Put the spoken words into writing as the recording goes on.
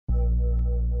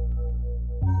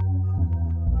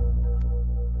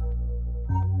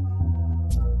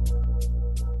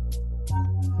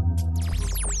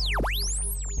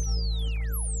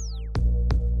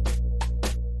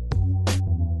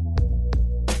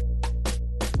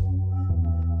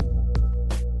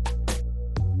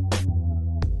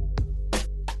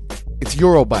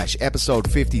Eurobash,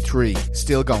 episode 53,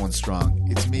 still going strong.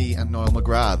 It's me and Noel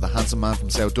McGrath, the handsome man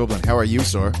from South Dublin. How are you,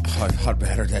 sir? I've had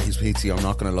better days, Petey. I'm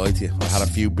not going to lie to you. I had a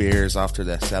few beers after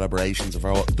the celebrations of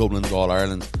Dublin's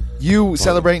All-Ireland. You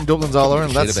celebrating Dublin's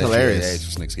All-Ireland? That's hilarious. Yeah, it's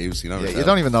just an excuse, you know. Yeah, you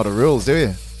don't even know the rules, do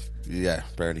you? Yeah,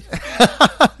 barely.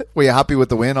 Were you happy with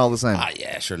the win all the same?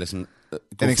 Yeah, sure, listen.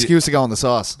 An excuse to go on the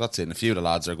sauce. That's it. And a few of the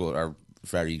lads are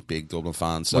very big Dublin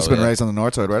fans. So, Must have been raised on the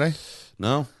north side, were they?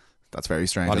 No. That's very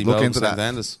strange. Paddy Look Bowen, into St. that.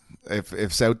 Enders.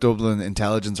 If South Dublin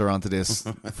intelligence are onto this,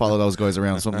 follow those guys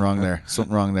around. Something wrong there.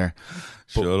 Something wrong there.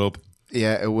 Shut up.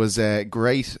 Yeah, it was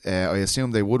great. I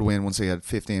assumed they would win once they had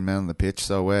 15 men on the pitch.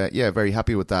 So, yeah, very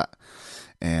happy with that.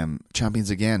 Champions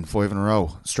again, 5 in a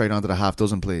row. Straight on to the half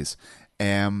dozen, please.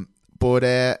 Yeah,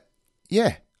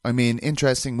 I mean,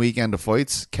 interesting weekend of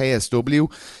fights. KSW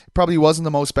probably wasn't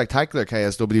the most spectacular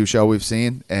KSW show we've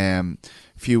seen.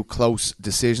 Few close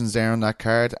decisions there on that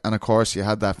card, and of course you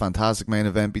had that fantastic main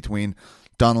event between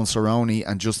Donald Cerrone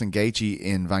and Justin Gaethje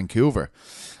in Vancouver,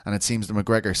 and it seems the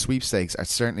McGregor sweepstakes are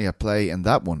certainly at play in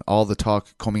that one. All the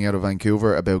talk coming out of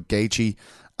Vancouver about Gaethje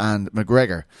and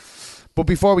McGregor. But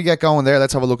before we get going there,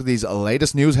 let's have a look at these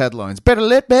latest news headlines.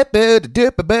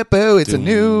 It's a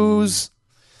news.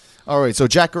 Alright, so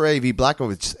Jacare v.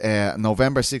 Blachowicz,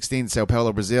 November 16th, Sao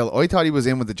Paulo, Brazil. I thought he was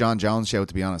in with the John Jones show,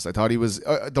 to be honest. I thought he was...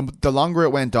 the longer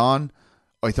it went on,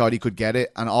 I thought he could get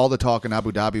it. And all the talk in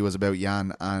Abu Dhabi was about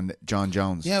Jan and John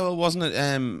Jones. Yeah, well, wasn't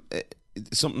it...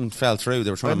 something fell through.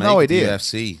 They were trying to make no it idea. the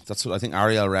UFC. That's what I think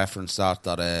Ariel referenced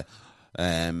that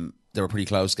they were pretty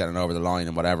close getting over the line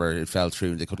and whatever. It fell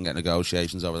through. They couldn't get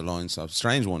negotiations over the line. So,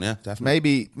 strange one, yeah,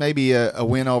 definitely. Maybe a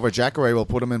win over Jacare will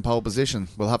put him in pole position.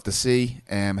 We'll have to see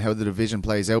how the division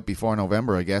plays out before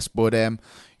November, I guess. But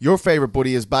your favourite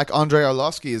buddy is back. Andrei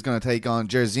Arlovsky is going to take on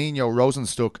Jairzinho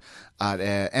Rozenstruik at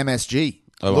MSG.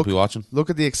 I won't be watching. Look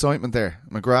at the excitement there.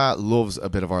 McGrath loves a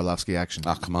bit of Arlovsky action.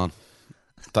 Ah, come on.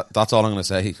 That's all I'm going to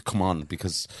say. Come on,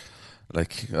 because...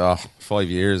 5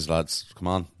 years, lads. Come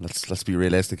on, let's be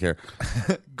realistic here.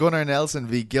 Gunnar Nelson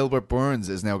v Gilbert Burns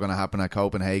is now going to happen at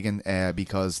Copenhagen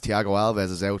because Thiago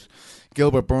Alves is out.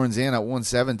 Gilbert Burns in at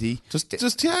 170. Does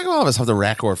Thiago Alves have the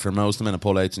record for most amount of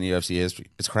pullouts in the UFC history?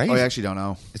 It's crazy. I actually don't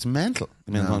know. It's mental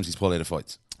the amount of times he's pulled out of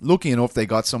fights. Lucky enough they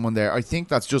got someone there. I think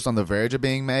that's just on the verge of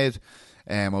being made.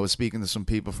 I was speaking to some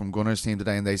people from Gunnar's team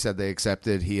today, and they said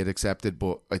he had accepted,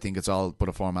 but I think it's all but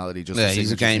a formality. Just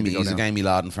he's a gamey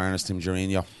lad. In fairness to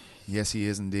Mourinho. Yes, he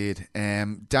is indeed.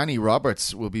 Danny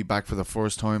Roberts will be back for the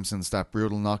first time since that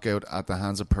brutal knockout at the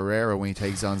hands of Pereira when he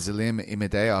takes on Zelim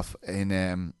Imadaev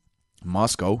in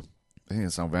Moscow. I think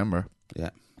it's November. Yeah.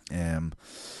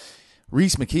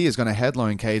 Rhys McKee is going to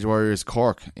headline Cage Warriors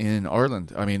Cork in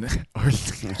Ireland. I mean,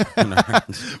 he's going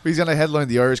to headline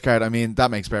the Irish card. I mean,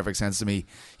 that makes perfect sense to me.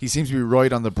 He seems to be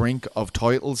right on the brink of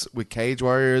titles with Cage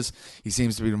Warriors. He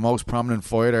seems to be the most prominent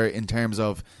fighter in terms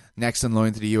of next in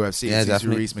line to the UFC. Yeah,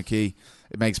 definitely. Rhys McKee.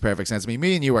 It makes perfect sense to me.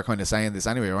 Me and you were kind of saying this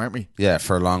anyway, weren't we? Yeah,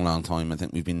 for a long, long time. I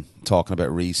think we've been talking about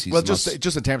Rhys. Well, just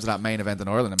in terms of that main event in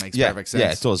Ireland, it makes perfect sense.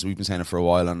 Yeah, it does. We've been saying it for a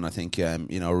while, and I think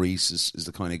Rhys is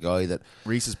the kind of guy that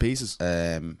Reese's Pieces.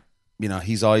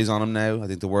 He's eyes on him now. I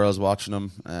think the world's watching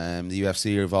him. The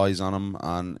UFC have eyes on him,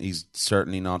 and he's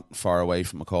certainly not far away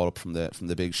from a call up from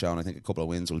the big show. And I think a couple of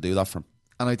wins will do that for him.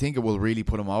 And I think it will really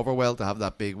put him over well to have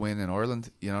that big win in Ireland.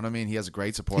 You know what I mean? He has a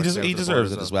great support. He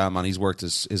deserves it as well, man. He's worked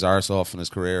his arse off in his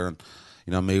career, and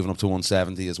moving up to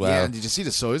 170 as well. Yeah, and did you see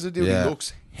the size of the dude? Yeah. He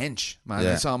looks hench, man.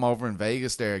 Yeah. I saw him over in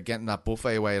Vegas there getting that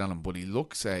buffet weight on him, but he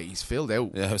looks he's filled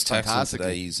out. Yeah, I was texting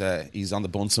today. He's on the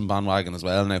Bunsen bandwagon as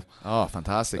well now. Oh,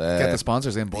 fantastic! Get the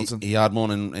sponsors in, Bunsen. He had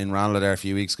one in Ranelagh there a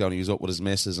few weeks ago, and he was up with his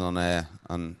missus and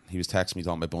he was texting me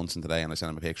talking about Bunsen today, and I sent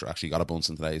him a picture. Actually got a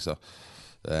Bunsen today, so.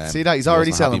 See that? He's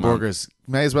already selling burgers.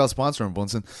 May as well sponsor him,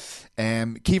 Bunsen.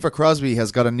 Kiefer Crosby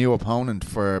has got a new opponent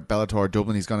for Bellator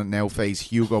Dublin. He's going to now face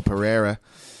Hugo Pereira.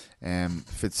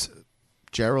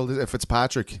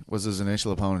 Fitzpatrick was his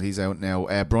initial opponent. He's out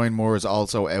now. Brian Moore is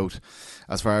also out.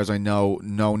 As far as I know,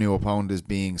 no new opponent is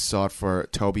being sought for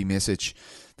Toby Misic.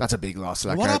 That's a big loss.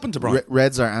 What happened to Brian?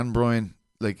 Redzer and Brian,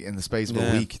 in the space of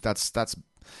a week. That's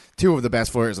two of the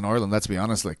best fighters in Ireland. Let's be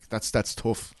honest. That's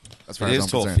tough. As far it as is I'm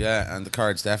tough, concerned. yeah. And the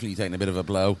card's definitely taking a bit of a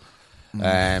blow.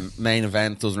 Main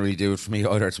event doesn't really do it for me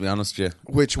either, to be honest with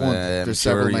you. Which one? There's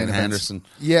several main events. Henderson.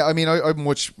 Yeah, I mean, I'm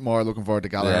much more looking forward to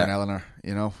Gallagher and Eleanor.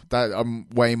 That I'm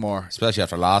way more. Especially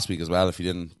after last week as well. If you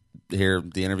didn't hear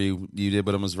the interview you did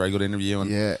with him, it was a very good interview,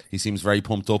 and he seems very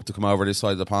pumped up to come over this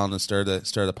side of the pond and stir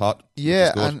the pot.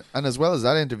 Yeah, and as well as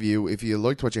that interview, if you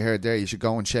liked what you heard there, you should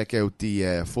go and check out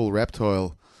the Full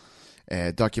Reptile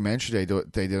documentary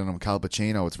they did on him, Cal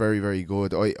Pacino. It's very, very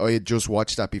good. I had just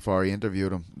watched that before I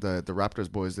interviewed him. The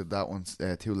Raptors boys did that one,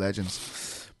 two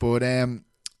legends. But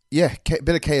yeah, bit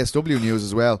of KSW news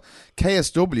as well.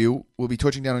 KSW will be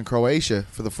touching down in Croatia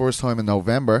for the first time in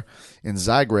November in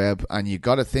Zagreb, and you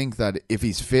got to think that if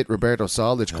he's fit, Roberto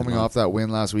Soldic, coming off that win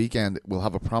last weekend, will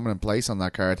have a prominent place on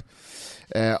that card.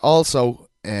 Also,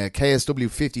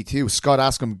 KSW 52, Scott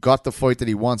Askham got the fight that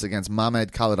he wants against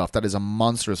Mamed Khalidov. That is a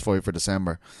monstrous fight for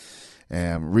December.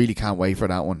 Really can't wait for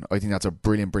that one. I think that's a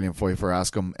brilliant, brilliant fight for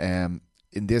Askham.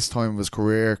 In this time of his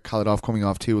career, Khalidov coming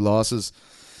off 2 losses.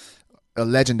 A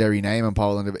legendary name in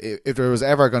Poland. If there was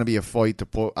ever going to be a fight to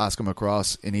put Askham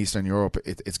across in Eastern Europe,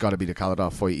 it's got to be the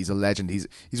Khalidov fight. He's a legend. He's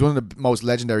one of the most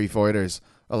legendary fighters,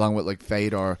 along with like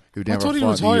Fedor, who never thought he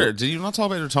fought. retired. Did you not talk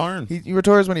about retiring? He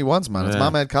retires when he wants, man. It's Yeah.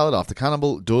 Mamed Khalidov. The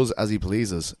cannibal does as he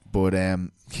pleases. But yeah,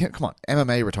 come on,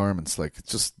 MMA retirements, like,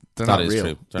 it's just, they're That not is real.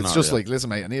 true. They're It's not just real. like, listen,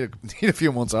 mate, I need a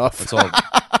few months off.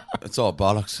 It's all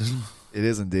bollocks, isn't it? It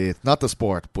is indeed. Not the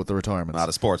sport, but the retirements. Nah,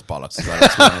 the sport's bollocks.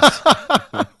 Let's be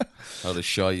honest. Oh, the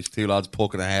shy 2 lads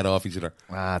poking a head off each other.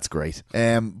 That's great.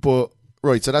 But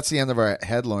right, so that's the end of our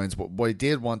headlines. But what I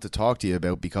did want to talk to you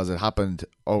about, because it happened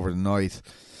over the night,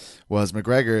 was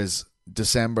McGregor's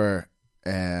December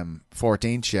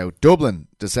 14th show. Dublin,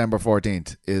 December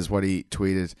 14th is what he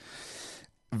tweeted.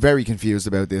 Very confused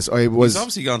about this. He's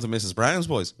obviously gone to Mrs. Brown's,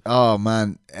 boys. Oh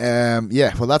man,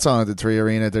 yeah. Well, that's on at the 3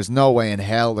 Arena. There's no way in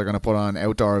hell they're going to put on an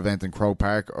outdoor event in Croke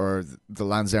Park or the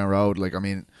Lansdowne Road. Like, I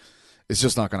mean, it's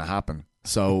just not going to happen.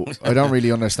 So I don't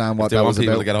really understand what They that want was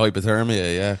people about. to get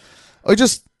hypothermia, yeah.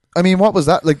 I mean, what was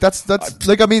that? Like, that's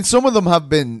like, I mean, some of them have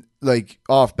been like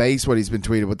off base what he's been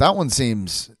tweeted, but that one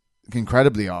seems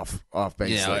incredibly off base.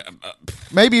 Yeah, Like,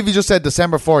 maybe if he just said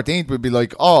December 14th, we'd be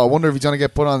like, oh, I wonder if he's going to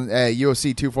get put on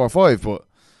UFC 245, but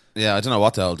yeah, I don't know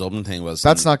what the whole Dublin thing was.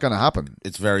 that's not going to happen.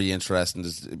 It's very interesting.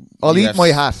 I'll eat my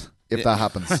hat if that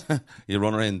happens. You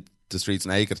run around the streets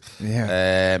naked. Yeah.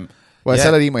 Yeah. Well, I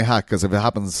said I'd eat my hat because if it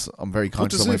happens, I'm very But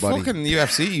conscious there's of my a body. fucking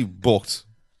UFC booked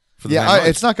for the Yeah, same night.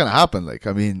 it's not going to happen. Like,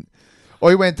 I mean,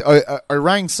 I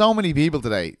rang so many people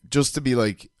today just to be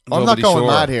like, I'm not Nobody going sure.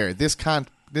 mad here. This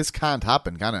can't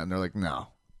happen, can it? And they're like, no.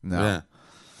 Yeah.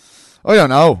 I don't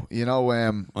know. You know,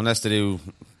 Unless they do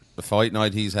the fight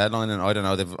night he's headlining. I don't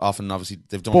know.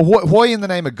 They've done. but why in the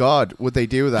name of God would they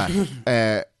do that?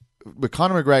 With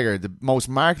Conor McGregor, the most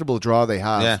marketable draw they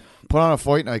have, Yeah. put on a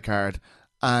fight night card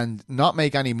and not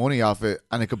make any money off it,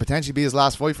 and it could potentially be his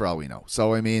last fight for all we know.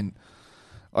 So, I mean,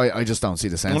 I just don't see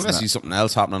the sense in Unless that. there's something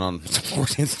else happening on the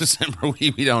 14th of December,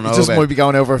 we don't know. He just about. might be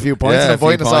going over a few points Yeah, and a few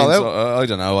avoiding us all points. out. I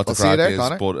don't know what the I'll see you crack there, is,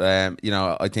 Connor. but you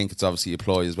know, I think it's obviously a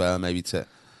ploy as well, maybe to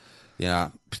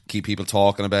keep people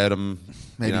talking about him.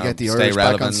 Maybe you know, get the stay Irish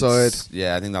back on relevant. side.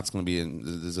 Yeah, I think that's going to be.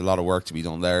 There's a lot of work to be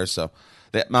done there. So,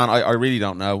 man, I really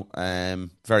don't know.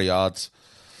 Very odd.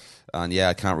 And yeah,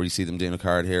 I can't really see them doing a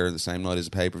card here the same night as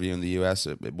a pay-per-view in the US.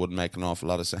 It wouldn't make an awful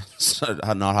lot of sense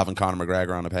not having Conor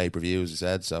McGregor on a pay-per-view, as you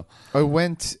said. So I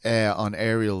went on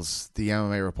Ariel's, the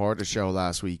MMA reporter show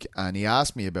last week, and he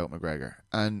asked me about McGregor.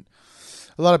 And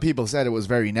a lot of people said it was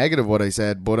very negative what I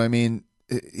said, but I mean,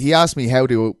 he asked me how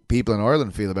do people in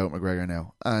Ireland feel about McGregor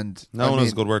now, and no one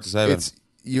has a good word to say about it's him.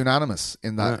 unanimous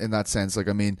in that sense. Like,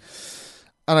 I mean,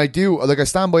 and I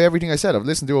stand by everything I said. I've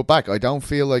listened to it back. I don't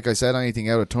feel like I said anything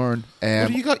out of turn. Well,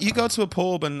 you go to a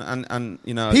pub and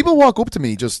you know People walk up to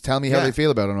me, just tell me how Yeah. they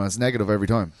feel about it, and it's negative every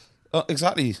time.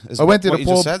 exactly. Is I went to what the you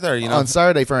just pub said there. You know, on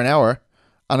Saturday for an hour,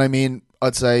 and I mean,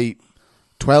 I'd say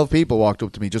 12 people walked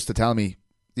up to me just to tell me,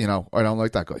 you know, I don't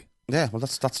like that guy. yeah. Well,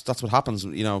 that's what happens.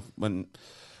 You know, when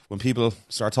people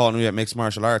start talking to me about mixed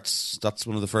martial arts, that's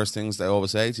one of the first things they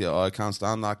always say to you. Oh, I can't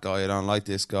stand that guy. I don't like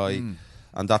this guy.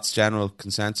 And that's general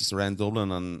consensus around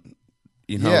Dublin, and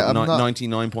you know, Yeah, I'm not-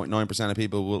 99.9% of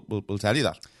people will tell you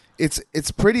that.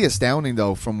 It's pretty astounding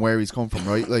though from where he's come from,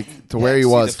 right? Like to where he see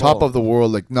was, the top fall. of the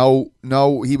world. Like no,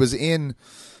 he was in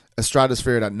a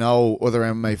stratosphere that no other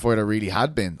MMA fighter really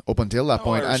had been up until that No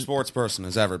point, Irish and sports person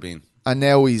has ever been.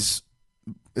 now it's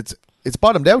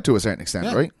bottomed out to a certain extent,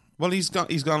 Yeah. right? Well, he's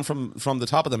gone from the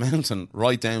top of the mountain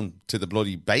right down to the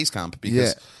bloody base camp because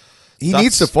Yeah. He that's-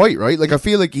 needs to fight, right? Like I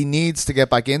feel like he needs to get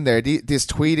back in there. This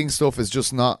tweeting stuff is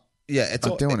just not. Yeah, it's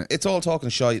not all, doing it. It's all talking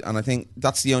shite, and I think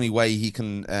that's the only way he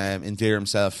can endear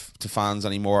himself to fans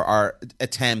anymore. Our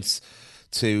attempts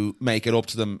to make it up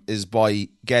to them is by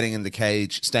getting in the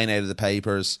cage, staying out of the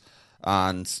papers,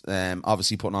 and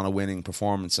obviously putting on a winning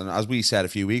performance. And as we said a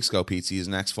few weeks ago, Pete, his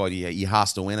next fight, he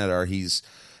has to win it, or he's,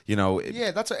 you know,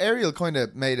 Yeah, that's what Ariel kind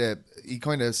of he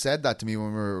kind of said that to me when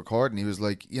we were recording. He was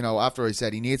like, you know, after I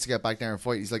said he needs to get back there and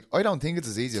fight, he's like, I don't think it's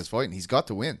as easy as fighting. He's got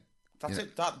to win. That's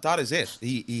it. That is it.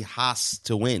 He has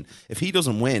to win. If he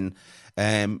doesn't win,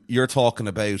 you're talking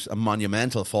about a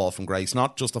monumental fall from grace.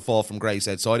 Not just a fall from grace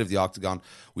outside of the octagon.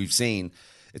 We've seen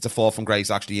it's a fall from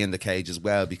grace actually in the cage as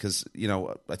well. Because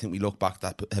I think we look back at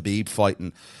that Khabib fight,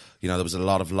 and there was a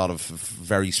lot of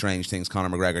very strange things Conor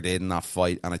McGregor did in that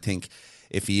fight. And I think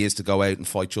if he is to go out and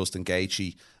fight Justin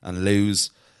Gaethje and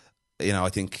lose, I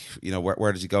think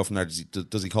where does he go from there?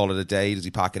 Does he call it a day? Does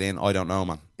he pack it in? I don't know,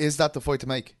 man. Is that the fight to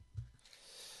make?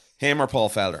 Him or Paul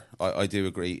Felder? I do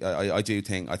agree. I do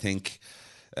think. I think.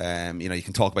 You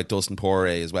can talk about Dustin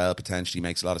Poirier as well. Potentially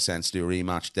makes a lot of sense to do a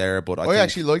rematch there. But I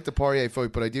actually like the Poirier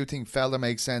fight, but I do think Felder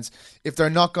makes sense if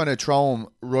they're not going to throw him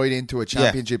right into a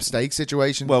championship stake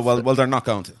situation. Well, they're not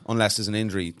going to unless there's an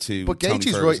injury to. But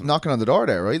Gaethje's right knocking on the door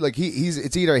there, right? Like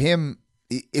it's either him.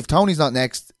 If Tony's not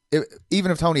next,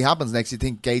 even if Tony happens next, you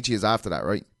think Gaethje is after that,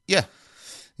 right? Yeah.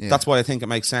 That's why I think it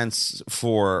makes sense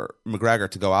for McGregor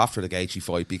to go after the Gaethje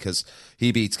fight, because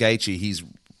he beats Gaethje, he's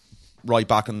right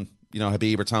back on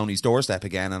Khabib or Tony's doorstep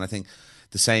again. And I think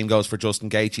the same goes for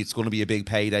Justin Gaethje. It's going to be a big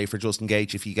payday for Justin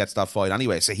Gaethje if he gets that fight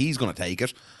anyway, so he's going to take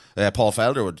it. Paul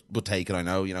Felder would take it. I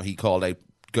know he called out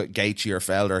Gaethje or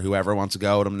Felder, whoever wants to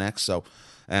go at him next. So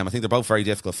I think they're both very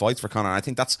difficult fights for Conor. And I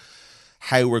think that's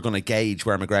how we're going to gauge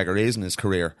where McGregor is in his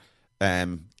career.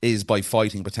 Is by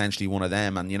fighting potentially one of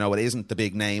them. And it isn't the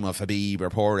big name of Khabib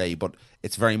or Poirier, but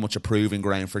it's very much a proving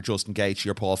ground for Justin Gaethje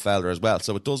or Paul Felder as well,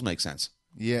 so it does make sense.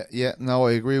 No,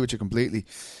 I agree with you completely.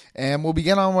 We'll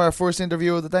begin on with our first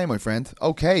interview of the day, my friend.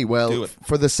 Okay, well,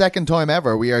 for the second time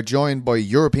ever, we are joined by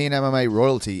European MMA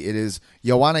royalty. It is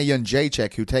Joanna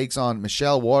Jędrzejczyk, who takes on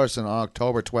Michelle Waterson on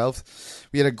October 12th.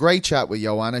 We had a great chat with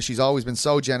Joanna. She's always been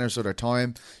so generous with her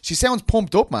time. She sounds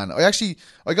pumped up, man.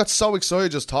 I got so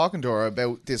excited just talking to her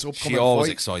about this upcoming fight. She always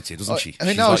excites you, doesn't she?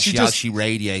 I know. She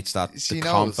radiates that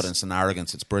confidence and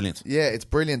arrogance. It's brilliant. Yeah, it's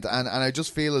brilliant. And I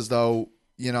just feel as though,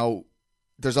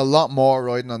 there's a lot more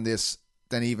riding on this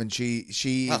than even she.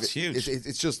 That's huge.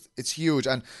 It's huge,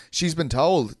 and she's been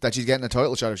told that she's getting a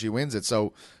title shot if she wins it.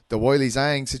 So the Weili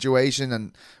Zhang situation,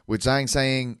 and with Zhang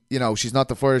saying she's not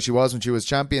the fighter she was when she was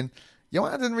champion,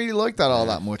 Joanna didn't really like that all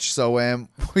that much. So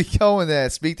we go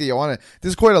and speak to Joanna. This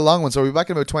is quite a long one, so we'll be back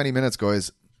in about 20 minutes,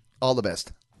 guys. All the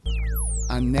best.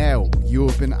 And now you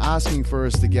have been asking for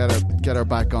us to get her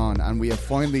back on, and we have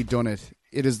finally done it.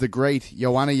 It is the great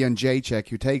Joanna Jędrzejczyk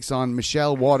who takes on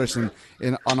Michelle Waterson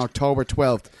on October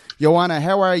 12th. Joanna,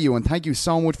 how are you? And thank you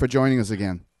so much for joining us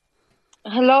again.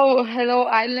 Hello,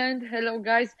 Ireland. Hello,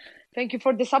 guys. Thank you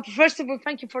for the support. First of all,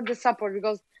 thank you for the support,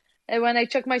 because when I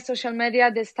check my social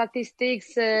media, the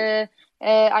statistics, I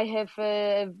have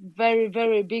a very,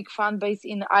 very big fan base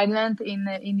in Ireland,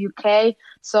 in UK.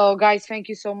 So, guys, thank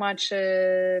you so much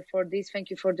for this. Thank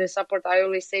you for the support. I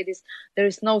always say this: there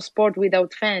is no sport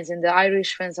without fans, and the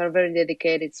Irish fans are very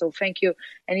dedicated. So, thank you,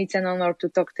 and it's an honor to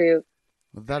talk to you.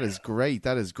 Well, that is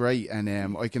great.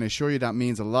 And I can assure you that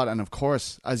means a lot. And of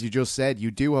course, as you just said, you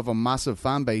do have a massive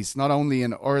fan base, not only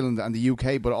in Ireland and the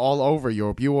UK, but all over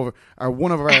Europe. You are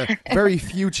one of our very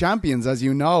few champions, as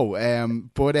you know.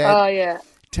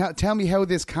 Tell me how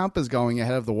this camp is going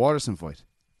ahead of the Waterson fight.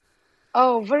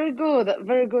 Oh, very good,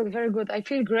 very good, very good. I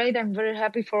feel great. I'm very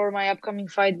happy for my upcoming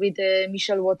fight with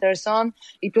Michelle Waterson.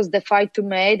 It was the fight to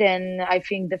make, and I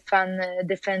think the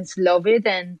fans love it,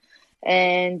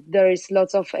 and there is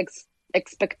lots of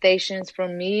expectations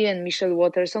from me and Michelle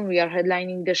Waterson. We are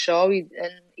headlining the show, and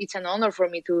it's an honor for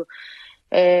me to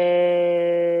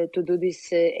do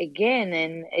this again,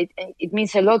 and it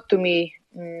means a lot to me.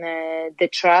 The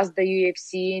trust the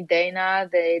UFC, Dana,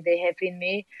 they have in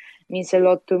me means a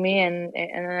lot to me,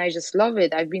 and I just love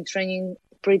it. I've been training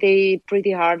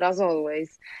pretty hard as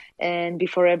always. And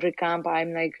before every camp,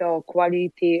 I'm like,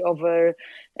 quality over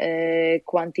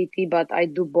quantity, but I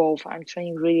do both. I'm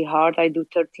training really hard. I do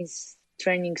 13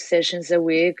 training sessions a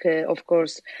week. Of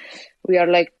course, we are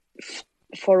like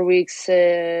 4 weeks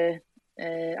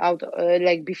out,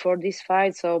 like before this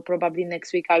fight. So probably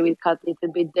next week I will cut a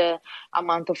little bit the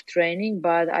amount of training,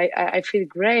 but I feel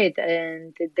great.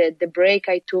 And the break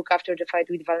I took after the fight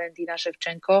with Valentina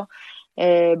Shevchenko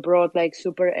brought like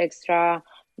super extra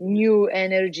new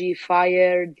energy,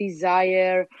 fire,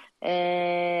 desire.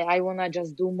 I want to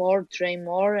just do more, train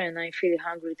more, and I feel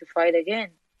hungry to fight again.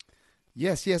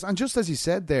 Yes. And just as you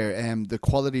said there, the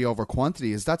quality over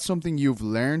quantity, is that something you've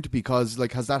learned? Because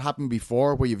has that happened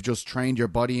before where you've just trained your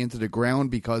body into the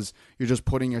ground because you're just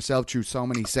putting yourself through so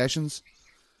many sessions?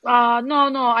 No.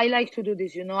 I like to do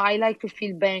this, I like to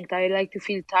feel banged. I like to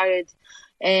feel tired.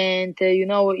 And,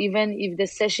 even if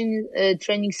the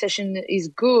training session is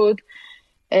good,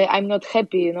 I'm not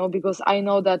happy, because I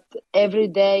know that every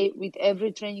day with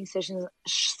every training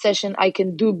session I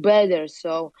can do better.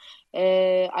 So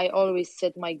I always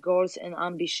set my goals and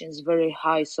ambitions very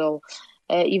high. So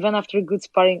even after good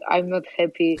sparring, I'm not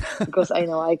happy because I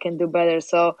know I can do better.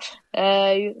 So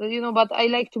but I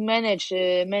like to manage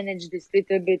this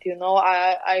little bit.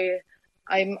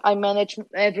 I manage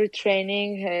every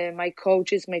training. My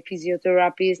coaches, my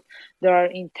physiotherapists, they are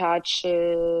in touch.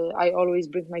 I always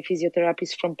bring my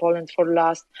physiotherapist from Poland for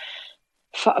last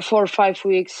 4 or 5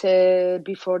 weeks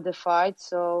before the fight.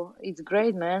 So it's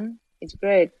great, man. It's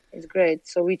great. It's great.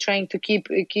 So we're trying to keep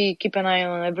an eye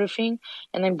on everything,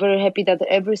 and I'm very happy that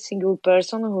every single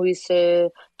person who is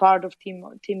part of Team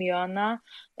Joanna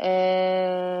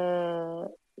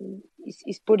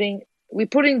is putting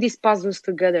these puzzles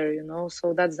together,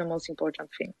 so that's the most important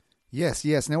thing. Yes,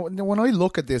 yes. Now, when I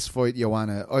look at this fight,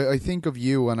 Joanna, I think of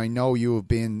you, and I know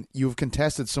you've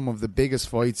contested some of the biggest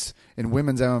fights in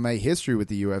women's MMA history with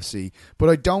the UFC, but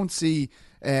I don't see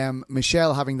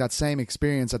Michelle having that same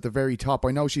experience at the very top.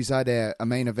 I know she's had a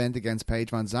main event against Paige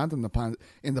Van Zandt in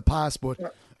the past, but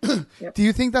Yeah. do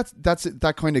you think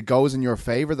that kind of goes in your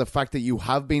favor, the fact that you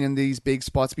have been in these big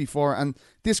spots before, and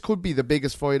this could be the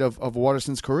biggest fight of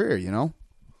Waterson's career,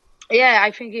 Yeah,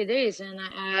 I think it is, and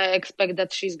I expect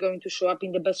that she's going to show up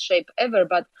in the best shape ever.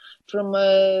 But from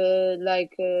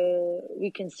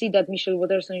we can see that Michelle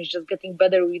Waterson is just getting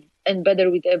better with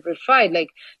every fight.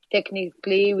 Like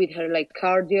technically, with her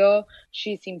cardio,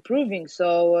 she's improving.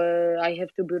 So I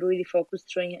have to be really focused,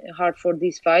 training hard for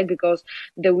this fight because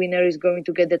the winner is going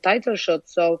to get the title shot.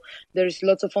 So there's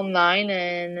lots of online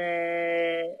and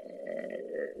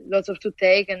lots of to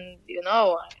take, and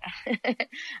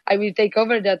I will take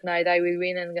over that night. I will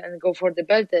win and go for the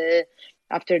belt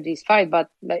after this fight. But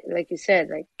like you said,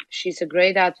 she's a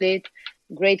great athlete,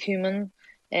 great human,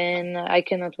 and I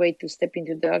cannot wait to step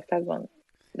into the octagon.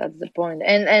 That's the point.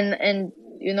 And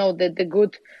the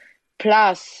good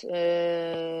plus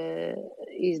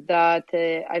is that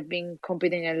I've been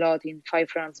competing a lot in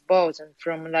 5 rounds bouts, and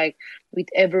from with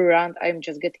every round I'm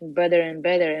just getting better and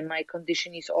better, and my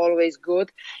condition is always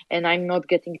good, and I'm not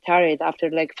getting tired after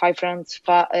 5 rounds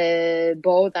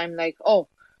bout. I'm like, oh,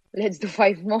 let's do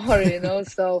 5 more,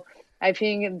 so I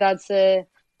think that's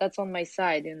on my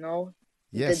side,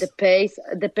 Yes.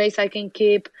 the pace I can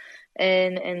keep.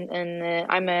 And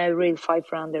I'm a real 5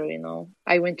 rounder,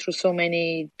 I went through so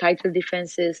many title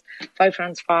defenses, 5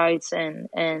 rounds fights, and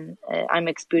I'm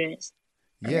experienced.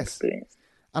 Yes.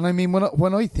 And I mean,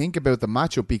 when I think about the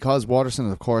matchup, because Waterson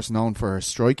is, of course, known for her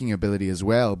striking ability as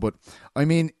well, but I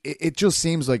mean, it just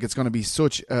seems like it's going to be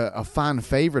such a fan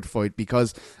favorite fight,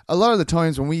 because a lot of the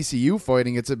times when we see you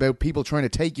fighting, it's about people trying to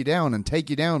take you down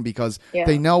because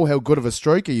they know how good of a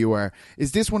striker you are.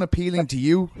 Is this one appealing to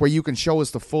you, where you can show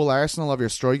us the full arsenal of your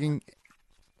striking?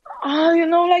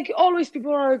 Always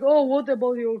people are like, oh, what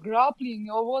about your grappling?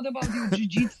 Or what about your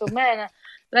jiu-jitsu? Man,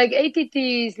 ATT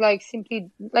is simply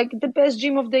the best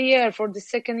gym of the year for the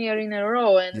second year in a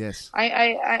row. And yes.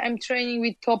 I'm training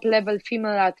with top level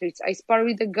female athletes. I spar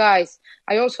with the guys.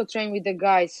 I also train with the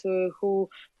guys who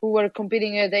were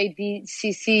competing at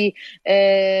ADCC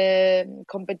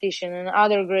competition, and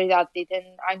other great athletes. And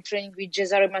I'm training with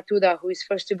Cesare Matuda, who is,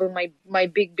 first of all, my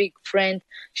big friend.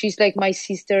 She's like my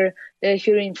sister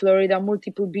here in Florida,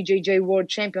 multiple BJJ world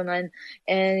champion.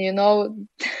 And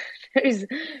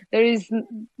there is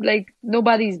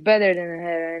nobody's better than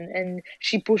her, and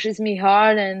she pushes me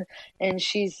hard, and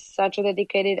she's such a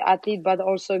dedicated athlete, but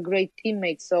also a great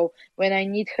teammate. So when I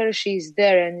need her, she's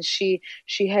there, and she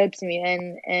helps me,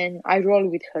 and I roll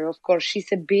with her. Of course, she's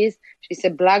a beast. She's a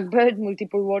black belt,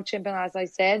 multiple world champion, as I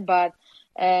said, but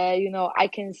I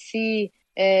can see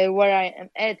where I am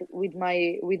at with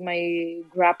my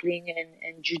grappling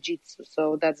and jiu-jitsu.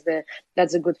 So that's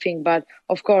a good thing. But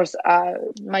of course,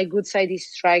 my good side is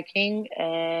striking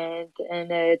and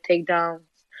takedown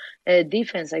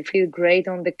defense. I feel great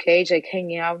on the cage,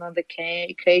 hanging out on the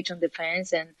cage on the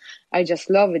fence, and I just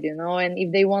love it, And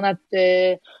if they wanna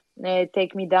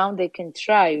take me down, they can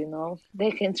try,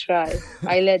 They can try.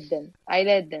 I let them,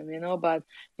 But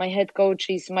my head coach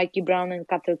is Mikey Brown, and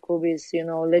Kater Kubis,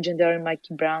 legendary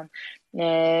Mikey Brown.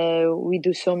 We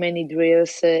do so many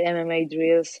drills, MMA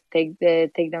drills,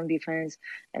 takedown defense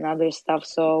and other stuff.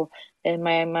 So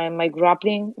my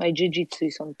grappling, my jiu-jitsu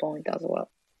is on point as well.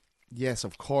 Yes,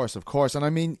 of course. And I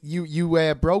mean, you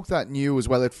broke that news.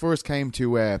 Well, it first came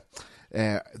to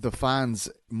the fans'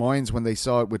 minds when they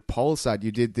saw it with Polsat.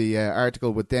 You did the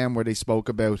article with them where they spoke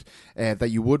about that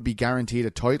you would be guaranteed a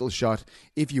title shot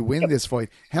if you win this fight.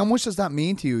 How much does that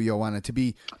mean to you, Joanna, to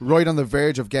be right on the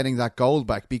verge of getting that gold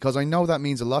back? Because I know that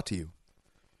means a lot to you.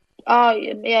 Oh,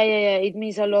 yeah. It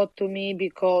means a lot to me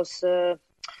because, I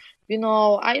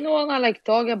don't wanna like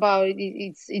talk about it.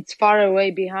 It's far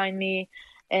away behind me,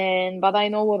 and but I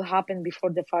know what happened before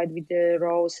the fight with the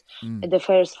Rose. Mm. The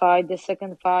first fight, the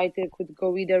second fight, it could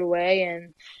go either way,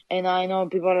 and I know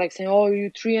people are like saying, "Oh,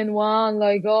 you 3-1,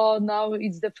 like oh now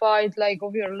it's the fight like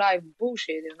of your life."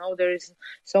 Bullshit, there is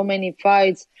so many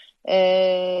fights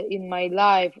in my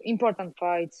life, important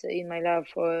fights in my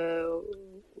life,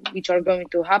 which are going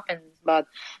to happen. But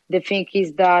the thing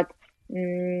is that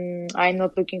I'm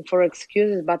not looking for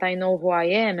excuses, but I know who I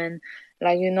am, and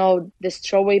like the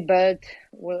strawweight belt,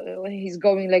 when he's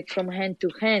going like from hand to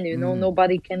hand, Mm.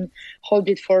 nobody can hold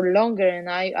it for longer. And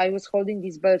I was holding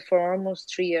this belt for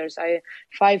almost 3 years. I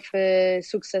five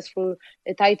successful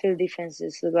title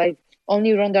defenses, like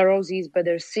only Ronda Rousey is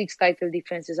better, six title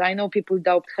defenses. I know people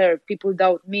doubt her, people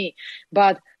doubt me,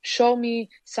 but show me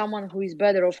someone who is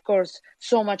better. Of course,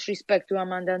 so much respect to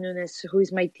Amanda Nunes, who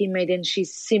is my teammate, and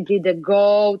she's simply the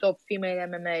goat of female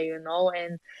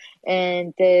MMA,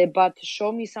 but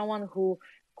show me someone who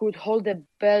could hold the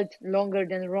belt longer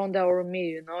than Ronda or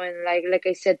me, and like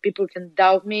I said, people can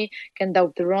doubt me, can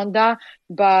doubt Ronda,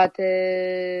 but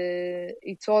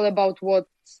it's all about what's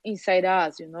inside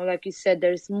us, like you said,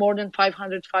 there's more than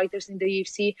 500 fighters in the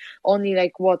UFC, only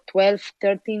like what, 12,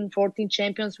 13, 14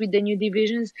 champions with the new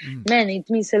divisions. Mm. Man, it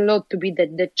means a lot to be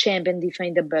the champ and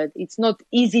defend the belt. It's not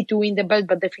easy to win the belt,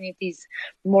 but definitely it's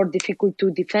more difficult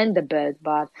to defend the belt.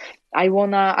 But my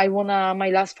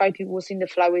last fight, it was in the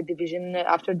flyweight division.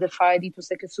 After the fight, it was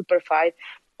like a super fight.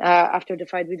 After the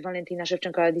fight with Valentina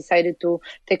Shevchenko, I decided to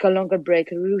take a longer break,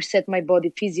 reset my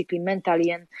body physically, mentally,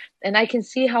 and I can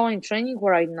see how I'm training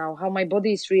right now, how my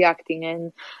body is reacting,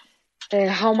 and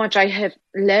how much I have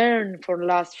learned for the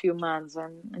last few months,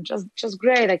 and just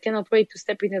great. I cannot wait to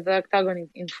step into the octagon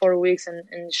in 4 weeks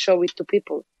and show it to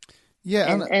people.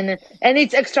 Yeah, And and and and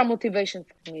it's extra motivation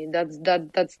for me.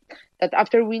 That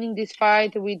after winning this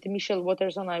fight with Michelle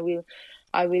Watterson, I will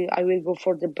go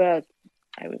for the belt.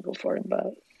 I will go for the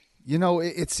belt.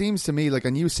 it seems to me like,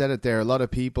 and you said it there. A lot of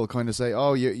people kind of say,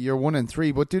 "Oh, you're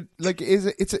 1-3," but it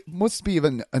must be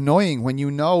even annoying when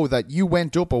you know that you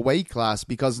went up a weight class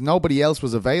because nobody else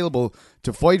was available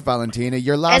to fight Valentina.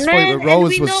 Your last And fight then with and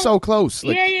Rose we was know, so close.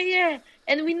 yeah.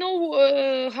 And we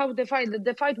know how the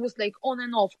fight was like on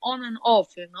and off,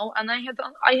 And I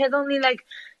had only like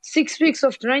 6 weeks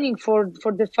of training for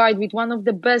the fight with one of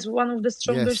the best, one of the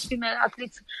strongest Yes, female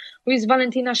athletes, who is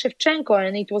Valentina Shevchenko,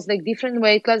 and it was like different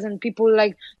weight class, and people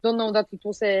like don't know that it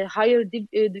was a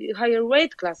higher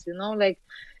weight class, Like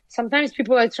sometimes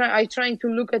people are trying to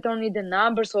look at only the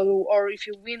numbers, or if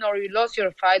you win or you lost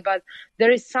your fight, but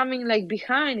there is something like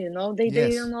behind, They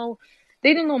don't yes. know,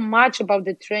 they don't know much about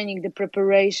the training, the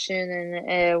preparation,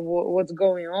 and what's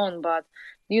going on. But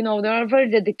they are very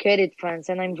dedicated fans,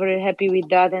 and I'm very happy with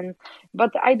that.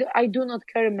 But I do not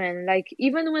care, man. Like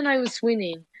even when I was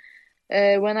winning,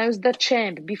 when I was the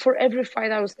champ, before every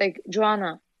fight, I was like,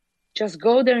 Joanna, just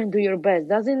go there and do your best.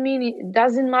 Doesn't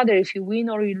matter if you win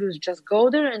or you lose. Just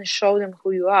go there and show them who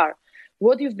you are.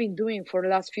 What you've been doing for the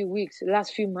last few weeks,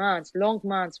 last few months, long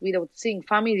months, without seeing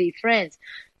family, friends,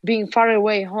 being far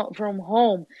away from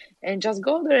home, and just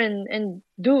go there and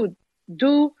do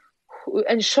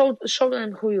and show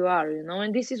them who you are,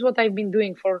 And this is what I've been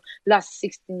doing for last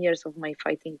 16 years of my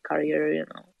fighting career,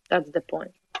 That's the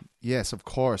point. Yes, of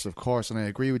course, and I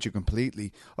agree with you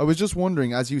completely. I was just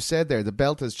wondering, as you said there, the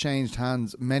belt has changed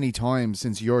hands many times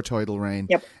since your title reign.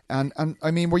 Yep. And I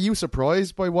mean, were you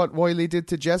surprised by what Wiley did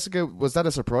to Jessica? Was that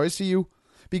a surprise to you?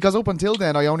 Because up until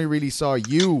then, I only really saw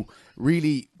you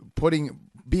really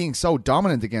being so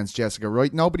dominant against Jessica,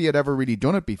 right? Nobody had ever really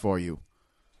done it before you.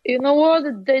 You know what?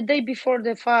 The day before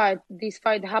this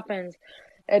fight happens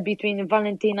between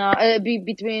between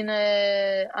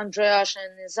Andreas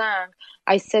and Zhang.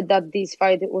 I said that this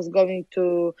fight was going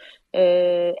to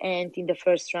end in the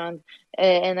first round,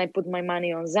 and I put my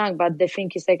money on Zhang. But the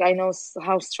thing is, like, I know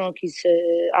how strong is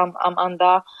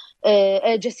Amanda.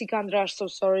 Jessica Andrade, so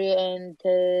sorry, and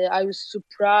I was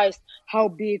surprised how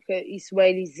big is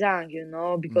Weili Zhang,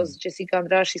 because Jessica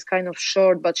Andrade is kind of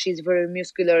short, but she's very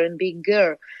muscular and big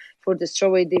girl for the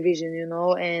strawweight division,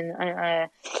 and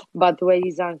but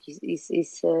Weili Zhang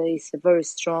is very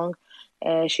strong.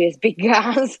 She has big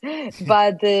guns,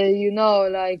 but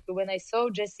like when I saw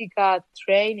Jessica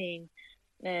training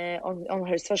on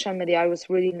her social media, I was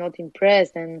really not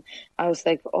impressed, and I was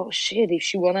like, oh shit, if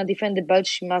she wanna defend the belt,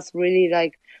 she must really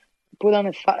like put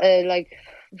on like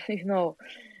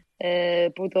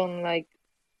put on like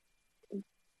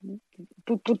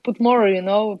put more,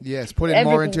 Yes, put in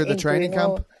more everything into the into, training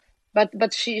camp.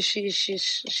 but she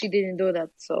didn't do that,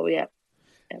 so yeah.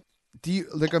 Do you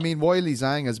like? I mean, Wiley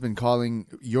Zhang has been calling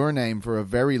your name for a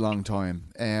very long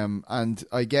time, and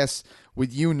I guess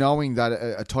with you knowing that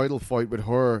a title fight with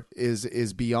her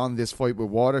is beyond this fight with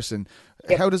Waterson,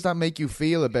 how does that make you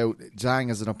feel about Zhang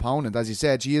as an opponent? As you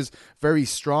said, she is very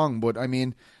strong, but I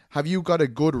mean, have you got a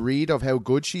good read of how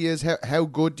good she is? How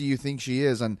good do you think she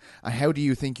is, and how do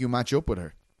you think you match up with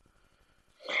her?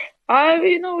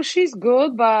 She's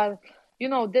good, but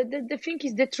the thing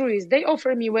is, the truth is, they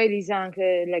offered me Weili Zhang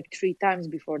like 3 times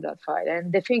before that fight,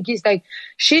 and the thing is, like,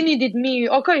 she needed me.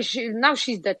 Okay, now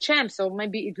she's the champ, so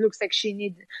maybe it looks like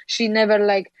she never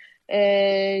like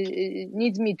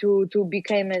needs me to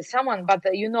become someone. But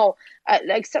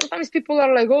like sometimes people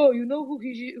are like, oh, you know who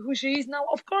she is now.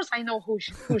 Of course, I know who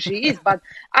she is, but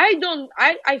I don't.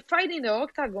 I fight in the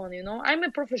octagon. I'm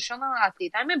a professional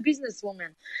athlete. I'm a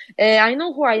businesswoman. I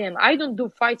know who I am. I don't do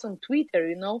fights on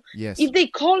Twitter. Yes. If they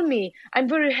call me, I'm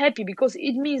very happy because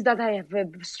it means that I have a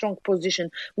strong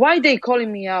position. Why they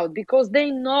calling me out? Because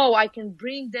they know I can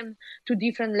bring them to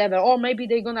different level, or maybe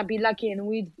they're gonna be lucky and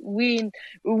win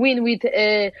with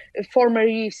a former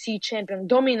UFC champion,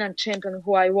 dominant champion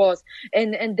who I was,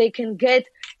 and they can get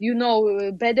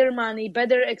better money,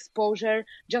 better exposure.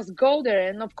 Just go there,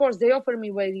 and of course they offer me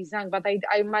Weili Zhang, but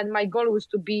my goal was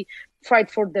to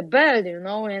fight for the belt,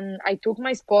 and I took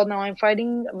my spot. Now I'm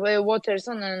fighting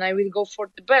Waterson, and I will go for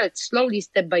the belt slowly,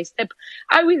 step by step.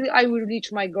 I will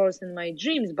reach my goals and my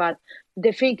dreams, but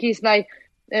the thing is, like,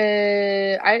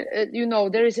 there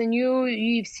is a new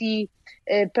UFC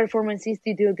Performance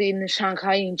Institute in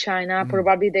Shanghai, in China.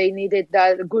 Probably they needed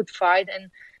that good fight,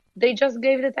 and they just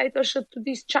gave the title shot to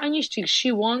this Chinese chick.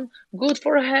 She won. Good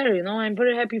for her, I'm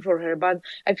very happy for her. But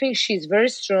I think she's very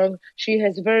strong.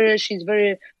 She's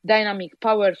very dynamic,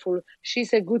 powerful.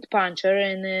 She's a good puncher,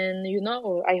 and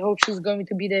I hope she's going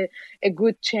to be a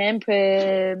good champ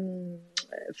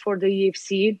for the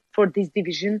UFC, for this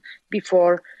division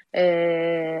before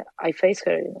I face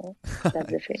her. That's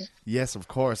the thing. Yes, of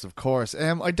course.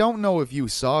 I don't know if you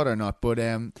saw it or not, but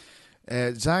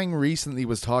Zhang recently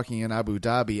was talking in Abu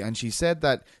Dhabi, and she said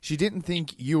that she didn't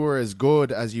think you were as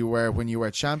good as you were when you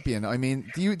were champion. I mean,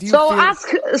 do you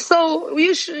so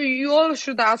you all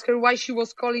should ask her why she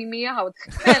was calling me out.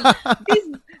 And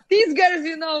these girls,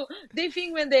 they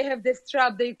think when they have the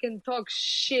strap, they can talk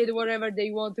shit, whatever they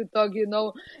want to talk,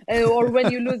 or when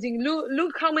you're losing.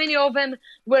 Look how many of them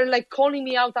were like calling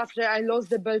me out after I lost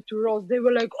the belt to Rose. They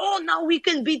were like, oh, now we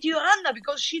can beat Joanna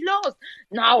because she lost.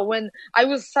 Now, when I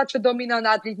was such a dominant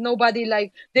athlete, nobody,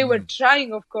 like, they were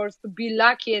trying, of course, to be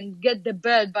lucky and get the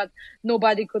belt, but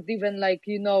nobody could even, like,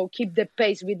 keep the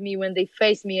pace with me when they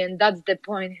face me, and that's the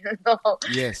point.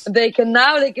 Yes. They can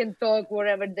talk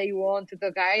whatever they want to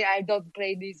talk. I don't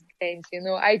play these games,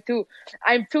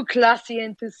 I'm too classy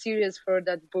and too serious for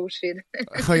that bullshit.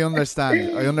 I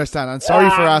understand. I'm sorry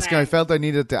for asking. Man. I felt I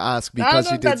needed to ask because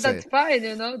you did say that's fine,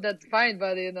 that's fine,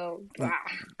 but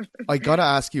I gotta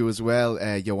ask you as well,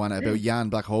 Joanna, about Jan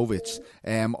Blachowicz.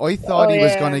 I thought he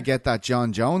was going to get that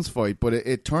John Jones fight, but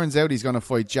it turns out he's going to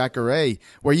fight Jacare.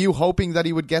 Were you hoping that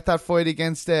he would get that fight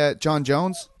against John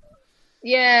Jones?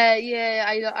 Yeah.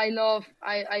 I love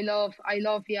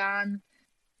Jan,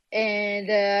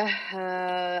 and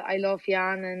I love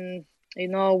Jan, and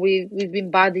we've been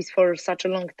buddies for such a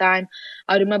long time.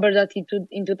 I remember that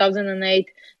in 2008,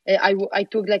 I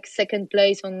took like second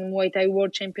place on Muay Thai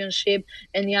World Championship,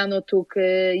 and Jan took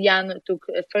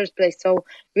first place. So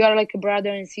we are like a brother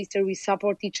and sister. We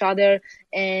support each other,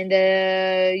 and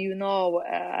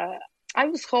I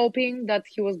was hoping that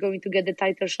he was going to get the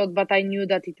title shot, but I knew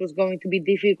that it was going to be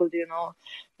difficult.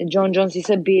 John Jones is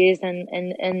a beast, and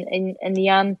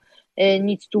Jan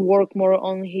needs to work more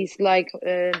on his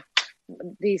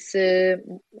this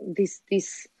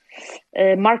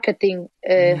marketing,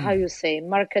 how you say,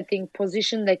 marketing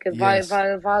position, like a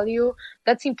value.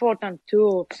 That's important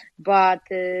too. But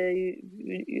I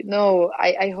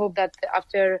hope that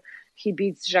after he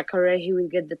beats Jacare, he will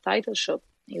get the title shot.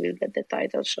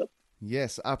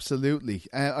 Yes, absolutely.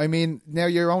 I mean, now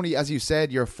you're only, as you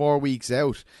said, you're 4 weeks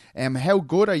out. How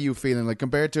good are you feeling? Like,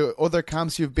 compared to other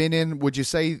camps you've been in, would you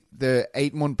say the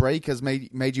 8-month break has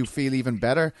made you feel even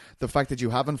better? The fact that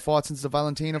you haven't fought since the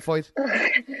Valentina fight?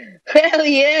 Hell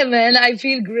yeah, man! I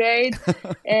feel great,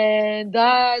 and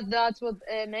that's what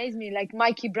amazed me. Like,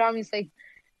 Mikey Brown is like,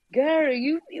 "Girl,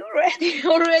 you ready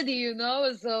already?"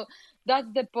 So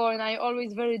that's the point. I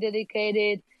always very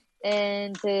dedicated.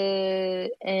 and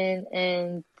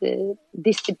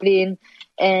discipline,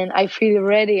 and I feel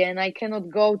ready, and I cannot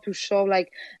go to show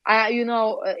like in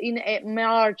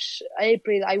March,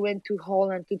 April, I went to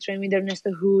Holland to train with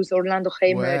Ernesto Hoos, Orlando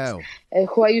Heimerts, Wow.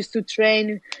 who I used to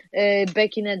train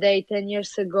back in the day 10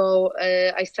 years ago.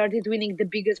 I started winning the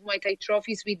biggest Muay Thai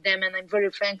trophies with them, and I'm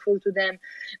very thankful to them.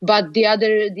 But the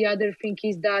other thing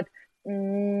is that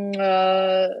I'm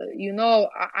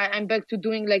back to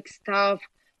doing like stuff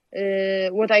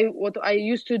what I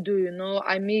used to do.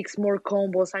 I mix more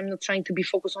combos. I'm not trying to be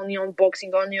focused only on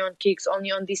boxing, only on kicks, only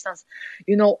on distance.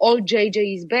 All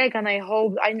JJ is back, and I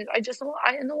hope I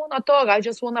don't want to talk. I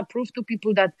just want to prove to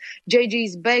people that JJ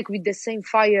is back with the same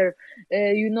fire,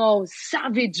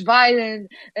 savage,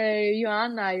 violent,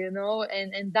 Joanna,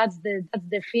 and that's the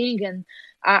thing. And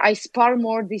I spar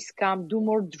more this camp, do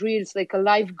more drills, like a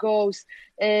life goes,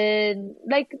 and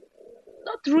like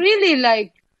not really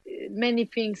like many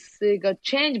things got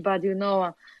changed, but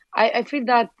I feel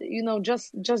that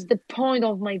just the point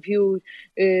of my view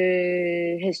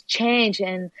has changed,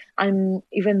 and I'm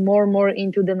even more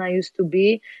into than I used to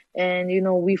be. And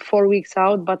we 4 weeks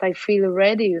out, but I feel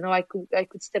ready. I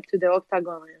could step to the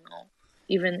octagon.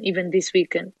 Even this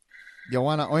weekend.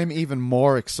 Joanna, I'm even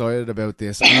more excited about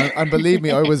this, and believe me,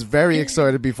 I was very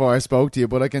excited before I spoke to you.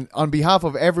 But on behalf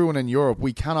of everyone in Europe,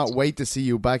 we cannot wait to see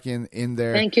you back in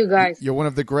there. Thank you, guys. You're one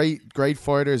of the great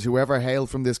fighters who ever hailed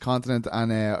from this continent,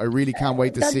 and I really can't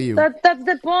wait to see you. That's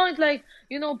the point. Like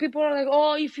people are like,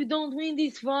 oh, if you don't win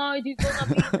this fight, you're gonna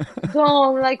be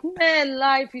gone. Like, man,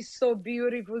 life is so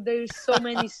beautiful. There's so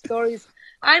many stories.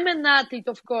 I'm an athlete,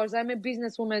 of course. I'm a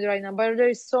businesswoman right now, but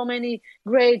there's so many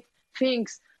great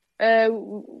things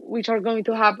which are going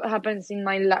to happen in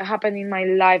my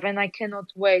life, and I cannot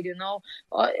wait.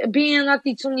 Being an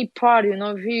athlete is only part.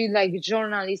 If you like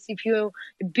journalist, if you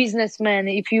a businessman,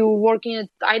 if you working at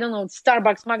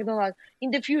Starbucks, McDonald's,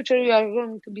 in the future you are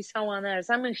going to be someone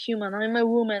else. I'm a human. I'm a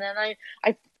woman, and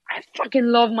I fucking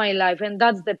love my life, and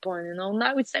that's the point.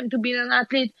 Now it's time to be an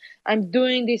athlete. I'm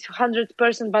doing this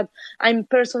 100%, but I'm a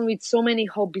person with so many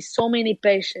hobbies, so many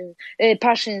passions,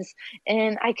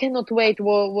 and I cannot wait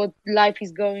what life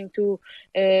is going to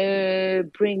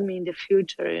bring me in the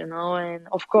future. And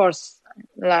of course,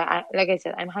 like I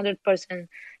said, I'm 100%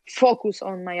 focused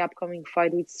on my upcoming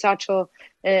fight with such a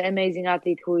amazing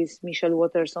athlete who is Michelle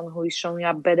Waterson, who is showing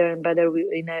up better and better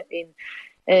in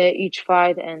each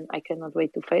fight, and I cannot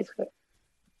wait to face her.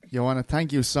 Joanna,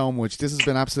 thank you so much. This has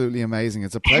been absolutely amazing.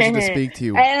 It's a pleasure to speak to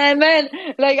you. And man,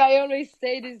 like I always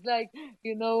say this, like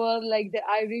like the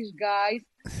Irish guys,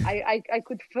 I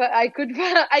could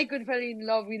fall in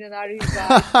love with an Irish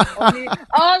guy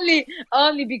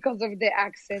only because of the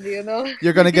accent.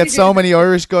 You're gonna get so many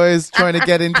Irish guys trying to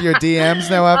get into your DMs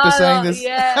now after saying this.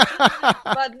 Yeah,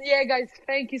 but yeah, guys,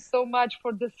 thank you so much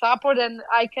for the support, and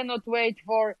I cannot wait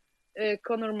for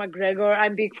Conor McGregor.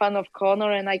 I'm a big fan of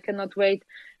Conor, and I cannot wait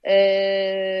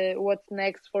what's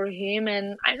next for him.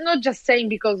 And I'm not just saying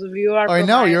because of you. I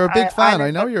know you're a big fan.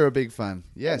 I know you're a big fan.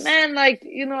 Yes, man. Like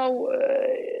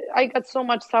I got so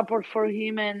much support for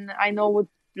him, and I know what.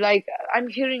 Like I'm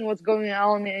hearing what's going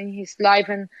on in his life,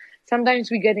 and sometimes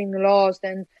we're getting lost.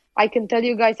 And I can tell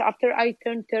you guys, after I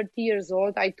turned 30 years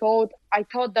old, I thought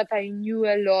that I knew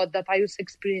a lot, that I was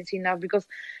experienced enough, because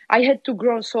I had to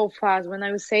grow so fast. When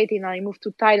I was 18, I moved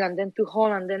to Thailand, then to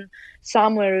Holland, then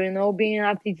somewhere. Being an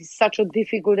athlete is such a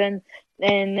difficult and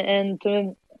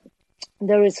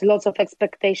there is lots of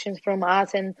expectations from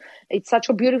us, and it's such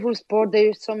a beautiful sport.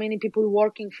 There's so many people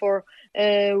working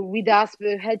with us,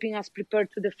 helping us prepare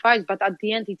to the fight. But at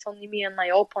the end, it's only me and my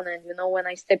opponent. When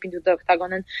I step into the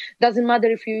octagon, and doesn't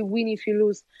matter if you win, if you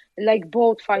lose. Like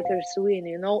both fighters win,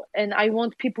 and I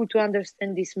want people to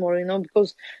understand this more,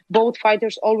 because both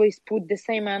fighters always put the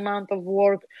same amount of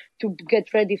work to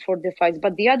get ready for the fights.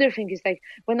 But the other thing is, like,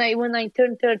 when I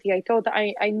turned 30, I thought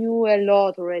I knew a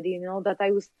lot already, that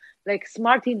I was like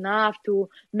smart enough to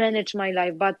manage my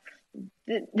life. But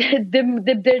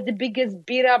the biggest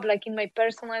beat up, like in my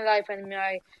personal life and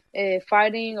my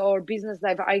fighting or business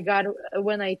life, I got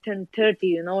when I turned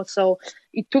 30, so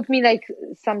it took me like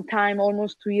some time,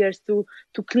 almost 2 years, to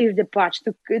clear the patch,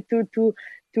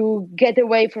 to get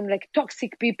away from like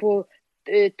toxic people,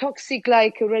 toxic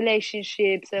like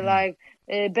relationships, like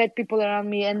bad people around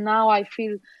me. And now I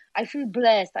feel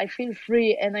blessed, I feel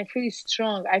free, and I feel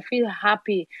strong, I feel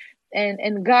happy.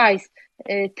 And guys,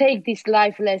 take these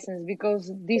life lessons, because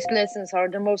these lessons are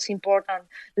the most important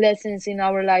lessons in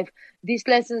our life. These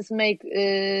lessons make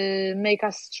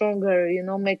us stronger,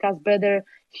 make us better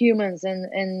humans,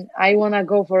 and I want to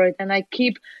go for it. And I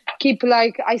keep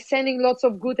like I sending lots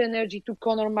of good energy to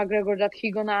Conor McGregor, that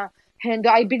he gonna and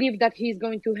I believe that he's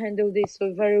going to handle this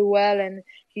very well, and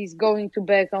he's going to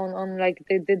back on like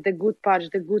the good patch,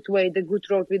 the good way, the good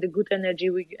road with the good energy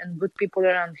and good people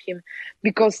around him.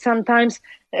 Because sometimes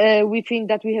we think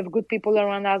that we have good people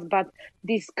around us, but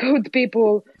these good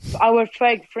people, our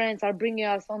fake friends, are bringing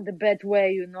us on the bad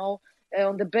way,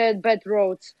 on the bad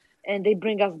roads, and they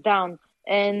bring us down.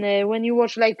 And when you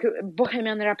watch like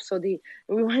Bohemian Rhapsody,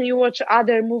 when you watch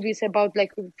other movies about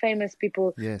like famous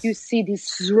people, Yes. you see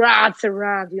these rats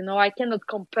around. I cannot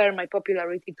compare my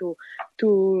popularity to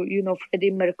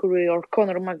Freddie Mercury or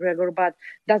Conor McGregor, but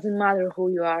doesn't matter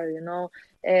who you are.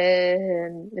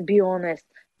 Be honest.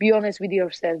 Be honest with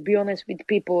yourself. Be honest with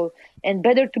people, and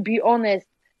better to be honest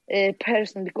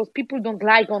person, because people don't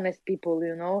like honest people.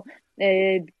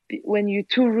 When you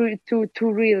too real,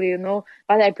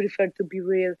 but I prefer to be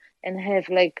real and have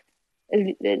like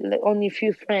only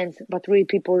few friends, but real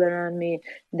people around me,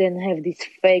 than have these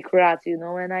fake rats,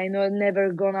 and I know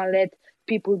never gonna let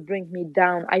people bring me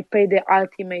down. I pay the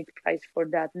ultimate price for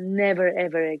that. Never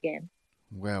ever again.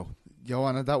 Wow.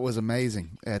 Joanna, that was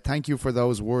amazing. Thank you for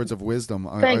those words of wisdom.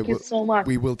 Thank you so much.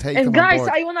 We will take and them guys, on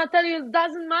board. I want to tell you, it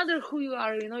doesn't matter who you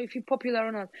are, if you're popular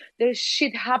or not. There's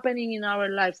shit happening in our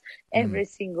lives every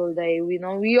single day.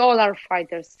 We all are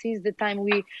fighters. Since the time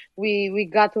we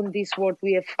got on this world,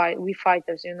 we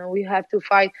fighters. We have to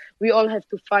fight. We all have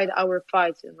to fight our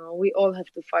fights. We all have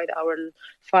to fight our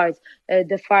fights.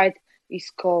 The fight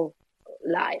is called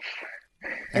life.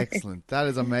 Excellent. That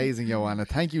is amazing, Joanna.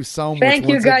 Thank you so much. Thank you,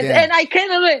 once guys. again. And I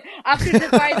cannot wait. After the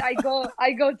fight, I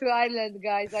go to Ireland,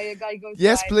 guys. I go to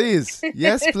Yes, Ireland. please.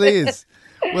 Yes, please.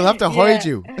 We'll have to hide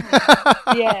you.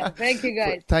 Yeah. Thank you,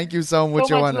 guys. Thank you so much,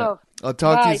 So much Joanna. love. I'll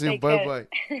talk to Bye, you soon. take Bye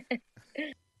care. bye.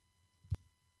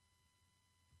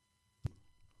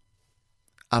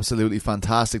 Absolutely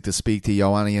fantastic to speak to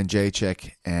Joanna and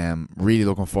Jacek. Really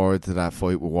looking forward to that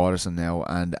fight with Waterson now,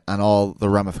 and all the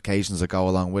ramifications that go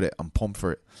along with it. I'm pumped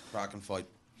for it. Cracking fight.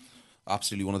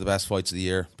 Absolutely one of the best fights of the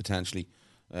year, potentially.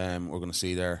 We're going to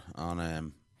see there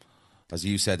on, as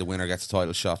you said, the winner gets a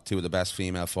title shot. Two of the best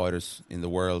female fighters in the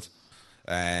world.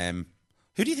 Who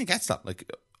do you think gets that? Like,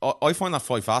 I find that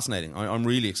fight fascinating. I'm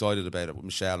really excited about it with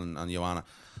Michelle and Joanna.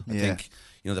 I think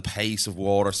the pace of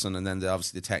Waterson, and then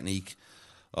obviously the technique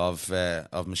of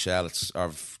Michelle,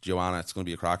 of Joanna. It's going to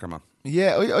be a cracker, man.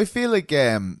 Yeah, I feel like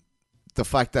the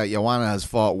fact that Joanna has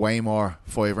fought way more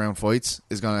 5-round fights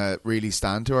is going to really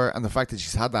stand to her, and the fact that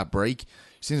she's had that break,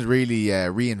 she seems really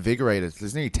reinvigorated.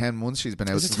 There's nearly 10 months she's been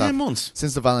out. Is it 10 months?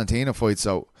 Since the Valentina fight.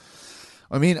 So,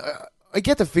 I mean, I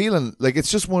get the feeling like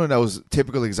it's just one of those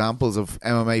typical examples of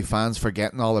MMA fans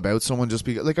forgetting all about someone just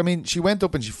because. Like, I mean, she went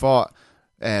up and she fought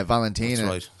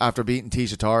Valentina after beating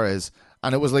Tisha Torres,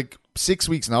 and it was like 6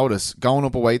 weeks' notice, going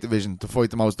up a weight division to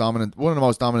fight one of the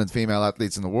most dominant female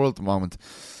athletes in the world at the moment.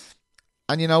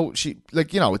 And she it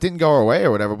didn't go her way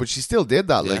or whatever, but she still did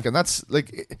that. Like, and that's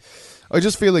like, I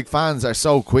just feel like fans are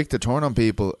so quick to turn on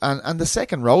people. And the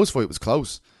second Rose fight was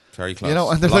close, very close. And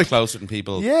a lot closer than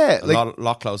people. Yeah,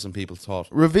 lot closer than people thought.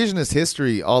 Revisionist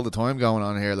history all the time going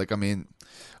on here. Like, I mean,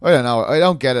 I don't know. I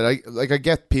don't get it. I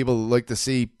get people like to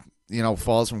see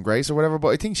falls from grace or whatever, but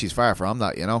I think she's far from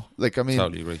that. Like, I mean,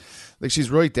 totally agree. Like, she's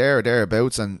right there or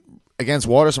thereabouts, and against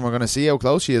Waterson, we're going to see how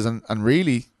close she is, and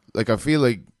really, like, I feel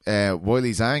like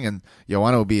Weili Zhang and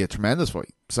Joanna will be a tremendous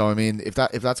fight. So, I mean, if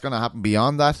that's going to happen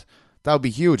beyond that, that would be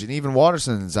huge. And even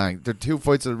Waterson and Zhang, they're two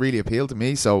fights that really appeal to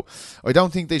me. So, I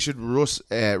don't think they should rush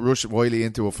Weili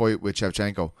into a fight with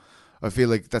Shevchenko. I feel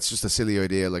like that's just a silly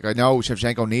idea. Like, I know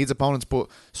Shevchenko needs opponents, but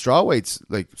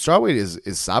strawweight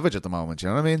is savage at the moment. You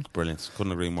know what I mean? Brilliant.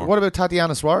 Couldn't agree more. What about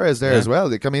Tatiana Suarez there as well?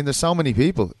 Like, I mean, there's so many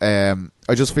people.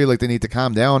 I just feel like they need to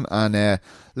calm down and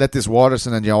let this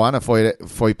Waterson and Joanna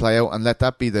fight play out, and let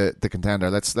that be the contender.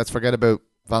 Let's forget about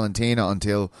Valentina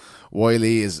until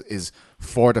Weili is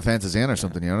 4 defenses in or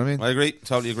something. You know what I mean? I agree.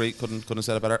 Totally agree. Couldn't have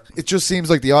said it better. It just seems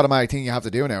like the automatic thing you have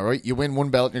to do now, right? You win one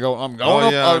belt and you go, I'm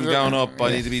going up. I'm going up.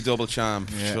 I need to be double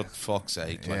champ. Shut fuck's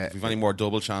sake. Like, if we've any more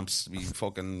double champs, we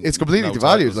fucking. It's completely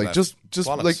devalued. Like, just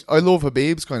Bollocks. like, I love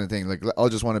Habib's kind of thing. Like, I'll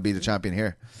just want to be the champion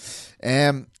here.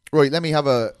 Right, let me have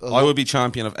a I would be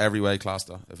champion of every weight class,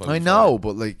 though. If I know,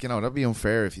 but like, that'd be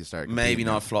unfair if you start. Maybe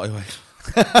not flyweight.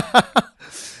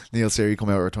 Neil Seary come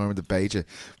out of retirement to bait you.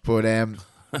 But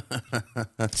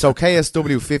so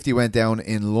KSW 50 went down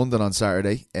in London on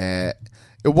Saturday. It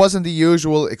wasn't the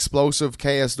usual explosive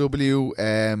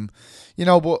KSW,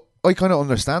 but I kind of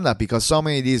understand that, because so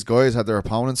many of these guys had their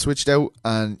opponents switched out,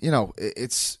 and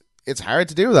it's hard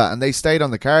to do that, and they stayed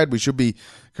on the card. We should be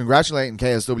congratulating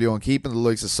KSW on keeping the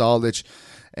likes of Soldic,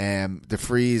 De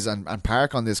Vries and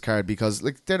Park on this card, because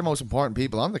like, they're the most important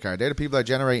people on the card. They're the people that are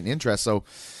generating interest. So,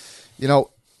 You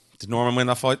know, Did Norman win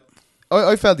that fight?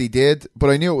 I felt he did, but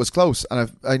I knew it was close, and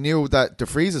I knew that De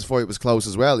Vries's fight was close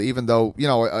as well. Even though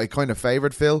I kind of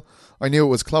favoured Phil, I knew it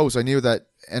was close. I knew that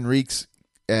Enrique's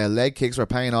leg kicks were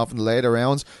paying off in the later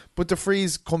rounds, but De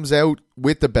Vries comes out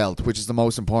with the belt, which is the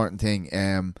most important thing.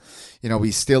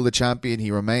 He's still the champion.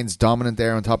 He remains dominant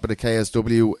there on top of the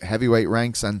KSW heavyweight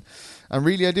ranks, and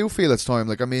really, I do feel it's time.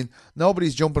 Like, I mean,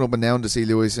 nobody's jumping up and down to see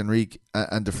Luis Enrique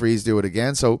and De Vries do it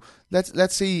again. So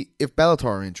let's see if Bellator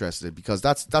are interested, because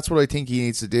that's what I think he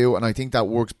needs to do, and I think that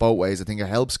works both ways. I think it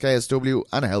helps KSW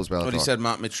and it helps Bellator. But he said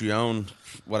Matt Mitrione,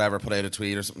 whatever, put out a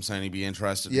tweet or something saying he'd be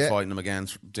interested in fighting him again,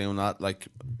 doing that. Like,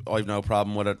 I've no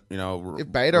problem with it.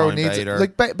 If Bader needs it,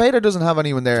 like Bader doesn't have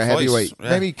anyone there heavyweight. Yeah.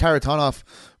 Maybe Karatanov,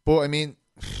 but I mean,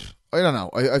 I don't know.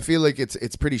 I feel like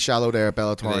it's pretty shallow there at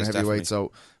Bellator and heavyweight. Definitely.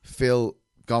 So Phil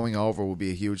going over will be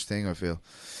a huge thing, I feel.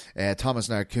 Thomas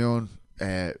Narkun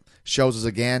shows us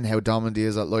again how dominant he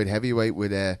is at light heavyweight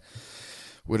with a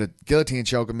guillotine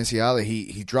choke of Misiala.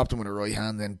 He dropped him with a right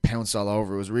hand, then pounced all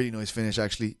over. It was a really nice finish,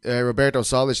 actually. Roberto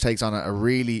Solic takes on a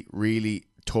really, really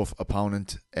tough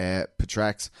opponent,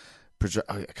 Petrax.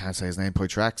 I can't say his name,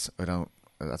 Petrax.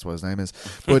 That's what his name is.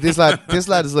 But this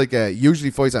lad is like usually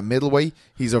fights at middleweight.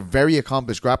 He's a very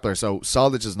accomplished grappler, so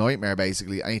Solic's nightmare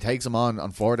basically, and he takes him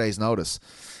on 4 days' notice,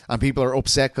 and people are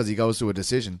upset because he goes to a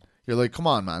decision. You're like, come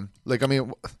on, man. Like, I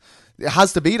mean, it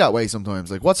has to be that way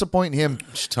sometimes. Like, what's the point in him?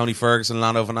 Tony Ferguson,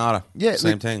 Lando Venata. Yeah,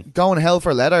 same thing. Going hell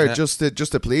for leather just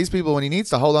to please people, when he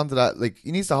needs to hold on to that. Like,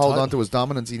 he needs to hold on to his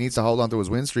dominance. He needs to hold on to his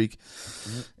win streak.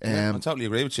 I totally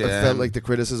agree with you. I felt like the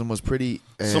criticism was pretty.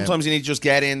 Sometimes you need to just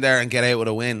get in there and get out with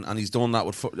a win, and he's done that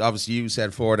with. Obviously, you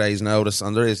said 4 days' notice,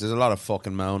 and there's a lot of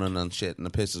fucking moaning and shit, and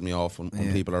it pisses me off when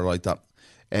people are like that.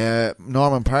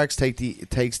 Norman Parks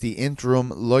takes the interim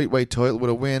lightweight title with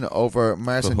a win over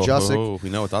Marcin Josic. We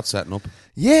know what that's setting up.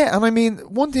 Yeah, and I mean,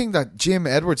 one thing that Jim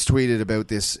Edwards tweeted about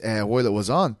this while it was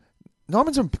on,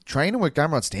 Norman's been training with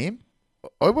Gamrot's team.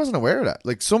 I wasn't aware of that.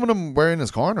 Like, some of them were in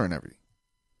his corner and everything.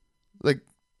 Like,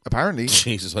 apparently.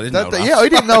 Jesus, I didn't know that. Yeah, I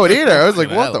didn't know it either. I was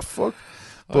like, what the fuck?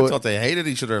 But I thought they hated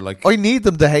each other. Like, I need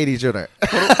them to hate each other.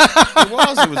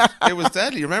 It was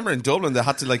deadly. You remember in Dublin, they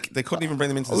had to they couldn't even bring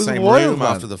them into the same room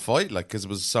after the fight, like, because it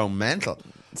was so mental.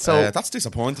 So that's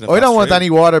disappointing. I don't want any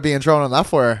water being thrown on that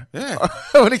fire. Yeah,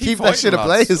 I want to keep that shit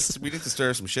ablaze. We need to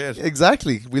stir some shit.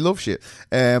 Exactly, we love shit.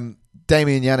 Damian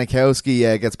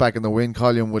Janikowski gets back in the win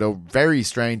column with a very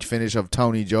strange finish of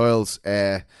Tony Giles.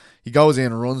 He goes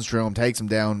in, runs through him, takes him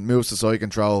down, moves to side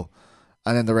control,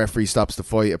 and then the referee stops the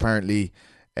fight, apparently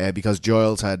because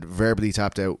Giles had verbally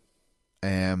tapped out.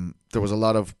 There was a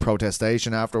lot of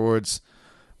protestation afterwards,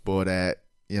 but I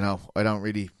don't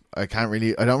really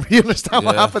understand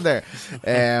what happened there.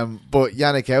 But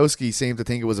Janikowski seemed to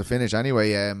think it was a finish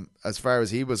anyway. As far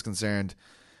as he was concerned,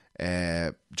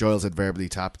 Giles had verbally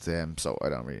tapped, so I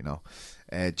don't really know.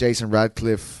 Jason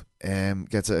Radcliffe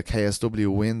gets a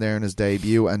KSW win there in his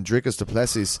debut, and Dricus du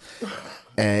Plessis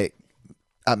at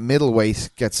middleweight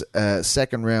gets a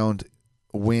second round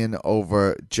win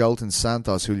over Jolton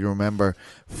Santos, who you remember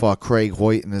fought Craig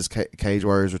White in his Cage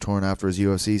Warriors return after his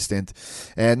UFC stint.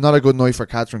 Not a good night for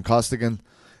Katrin Costigan.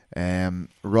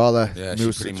 Rolla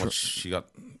moves she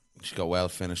got well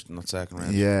finished in that second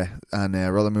round. Yeah, and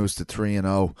Rolla moves to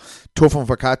 3-0. Tough one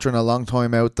for Katrin, a long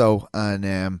time out though,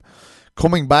 and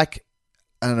coming back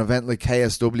at an event like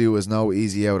KSW is no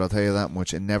easy out. I'll tell you that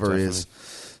much. It never is.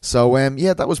 So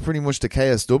that was pretty much the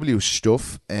KSW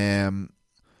stuff.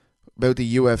 About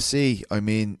the UFC, I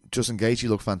mean, Justin Gaethje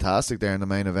looked fantastic there in the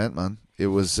main event, man. It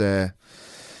was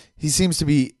he seems to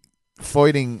be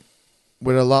fighting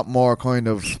with a lot more kind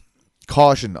of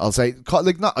caution, I'll say.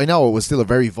 I know it was still a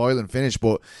very violent finish,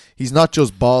 but he's not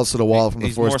just balls to the wall from the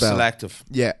first bell. He's more selective.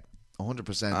 Yeah,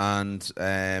 100%.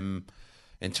 And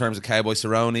in terms of Cowboy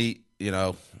Cerrone,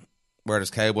 where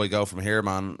does Cowboy go from here,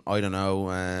 man? I don't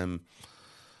know.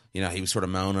 He was sort of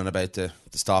moaning about the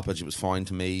stoppage. It was fine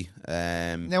to me.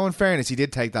 Now, in fairness, he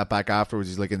did take that back afterwards.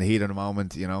 He's like in the heat of the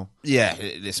moment, Yeah,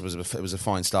 it was a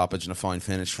fine stoppage and a fine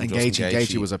finish from Justin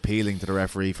Gaethje was appealing to the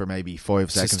referee for maybe 5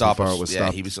 seconds before it was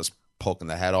stopped. He was just poking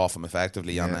the head off him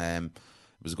effectively, and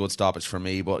it was a good stoppage for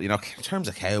me. But in terms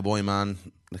of Cowboy, man,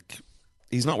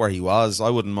 he's not where he was. I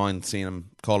wouldn't mind seeing him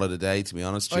call it a day, to be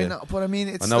honest. I know, but I mean,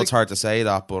 it's hard to say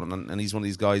that, but and he's one of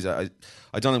these guys.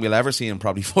 I don't think we'll ever see him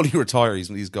probably fully retire. He's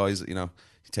one of these guys that you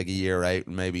take a year out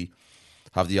and maybe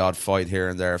have the odd fight here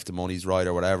and there if the money's right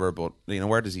or whatever. But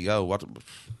where does he go?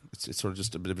 It's sort of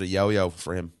just a bit of a yo-yo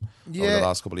for him over the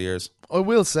last couple of years. I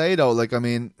will say though, like, I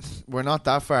mean, we're not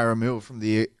that far removed from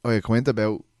the Iaquinta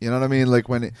bout. You know what I mean? Like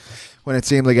when it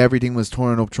seemed like everything was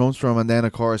turning up trumps for him, and then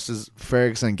of course there's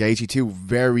Ferguson and Gaethje, two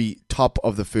very top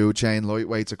of the food chain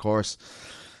lightweights, of course.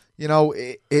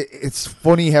 It's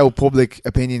funny how public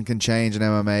opinion can change in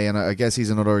MMA, and I guess he's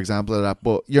another example of that.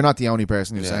 But you're not the only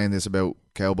person who's saying this about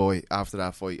Cowboy after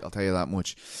that fight. I'll tell you that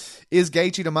much. Is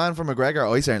Gaethje the man for McGregor?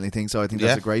 I certainly think so. I think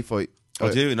that's a great fight.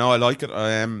 I do. I like it.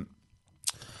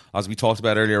 As we talked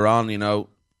about earlier on,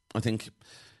 I think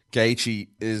Gaethje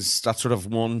is that sort of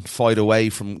one fight away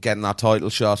from getting that title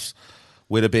shot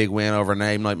with a big win over a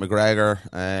name like McGregor.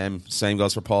 Same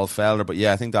goes for Paul Felder. But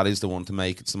yeah, I think that is the one to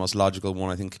make. It's the most logical one.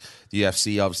 I think the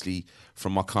UFC, obviously,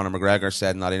 from what Conor McGregor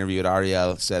said in that interview with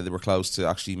Ariel, said they were close to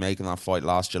actually making that fight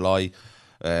last July.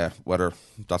 Whether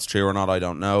that's true or not, I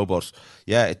don't know. But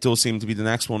yeah, it does seem to be the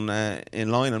next one in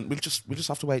line, and we'll just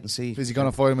have to wait and see. Is he going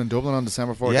to fight him in Dublin on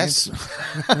December 14th? Yes.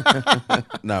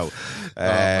 No.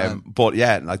 But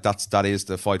yeah, like that is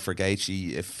the fight for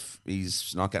Gaethje. If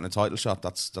he's not getting a title shot,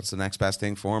 that's the next best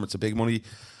thing for him. It's a big money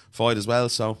fight as well,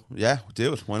 so yeah,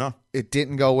 do it. Why not? It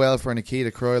didn't go well for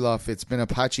Nikita Krylov. It's been a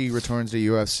patchy return to the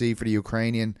UFC for the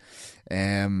Ukrainian.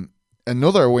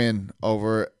 Another win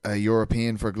over a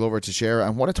European for Glover Teixeira,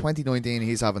 and what a 2019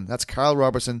 he's having. That's Carl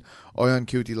Robertson, Oyan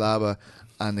Kutilaba,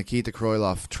 and Nikita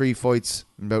Krylov. 3 fights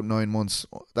in about 9 months.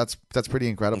 That's pretty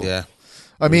incredible. Yeah.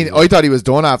 I mean, I thought he was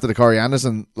done after the Corey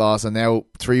Anderson loss, and now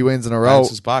 3 wins in a row.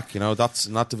 Bounces back, that's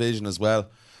in that division as well.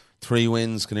 3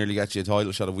 wins can nearly get you a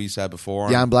title shot, as we said before.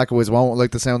 Jan Blachowicz won't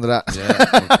like the sound of that.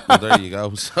 Yeah, well, there you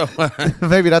go. So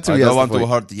maybe that's who he has to fight. I don't want to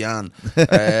hurt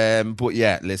Jan. But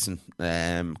yeah, listen,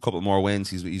 a couple more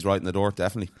wins. He's right in the door,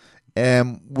 definitely.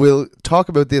 We'll talk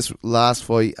about this last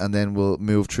fight, and then we'll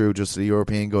move through just to the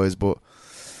European guys. But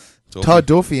Todd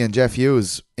Duffy and Jeff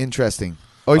Hughes, interesting.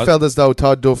 I felt as though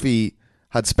Todd Duffy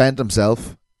had spent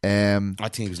himself. I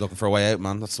think he was looking for a way out,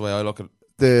 man. That's the way I look at it.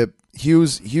 The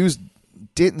Hughes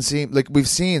didn't seem like we've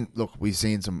seen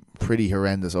some pretty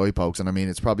horrendous eye pokes, and I mean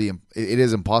it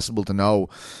is impossible to know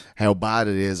how bad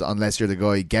it is unless you're the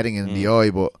guy getting in the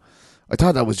eye. But I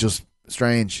thought that was just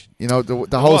strange,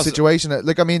 the whole situation.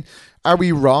 Like, I mean, are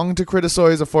we wrong to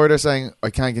criticize a fighter saying I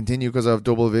can't continue because I have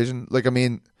double vision? Like, I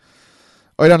mean,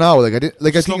 I don't know. Like, I did.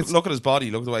 Like, I think look at his body.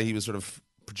 Look at the way he was sort of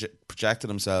projected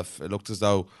himself. It looked as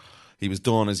though he was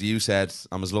done, as you said,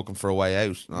 and was looking for a way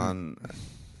out. And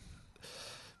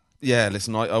yeah,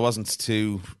 listen, I wasn't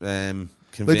too convinced.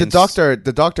 Like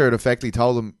the doctor had effectively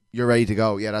told him, "You're ready to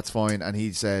go." Yeah, that's fine, and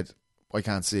he said, "I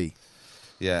can't see."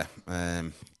 Yeah,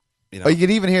 you could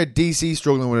even hear DC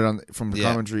struggling with it from the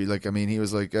commentary. Like, I mean, he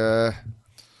was like,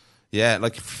 yeah,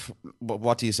 like,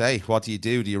 what do you say? What do you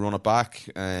do? Do you run it back?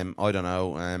 I don't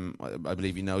know. I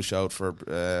believe he no-showed for.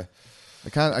 I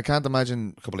can't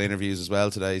imagine a couple of interviews as well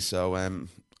today. So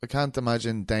I can't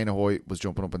imagine Dana White was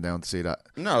jumping up and down to see that.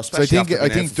 No, especially I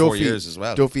think Duffy, 4 years as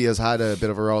well. Duffy has had a bit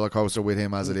of a roller coaster with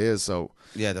him as it is. So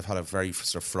yeah, they've had a very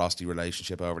sort of frosty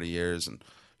relationship over the years, and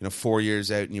 4 years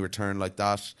out and you return like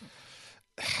that,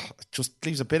 it just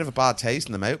leaves a bit of a bad taste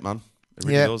in the mouth, man. It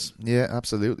really does. Yeah,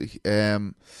 absolutely.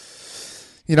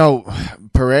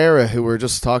 Pereira, who we were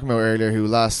just talking about earlier, who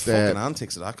last fucking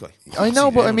antics of that guy. I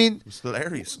know, but I mean, it's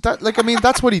hilarious. That's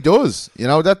what he does.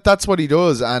 That's what he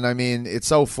does, and I mean, it's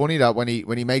so funny that when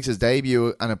he makes his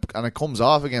debut and it comes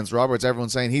off against Roberts,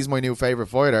 everyone's saying he's my new favorite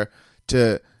fighter.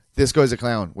 To this guy's a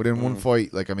clown within one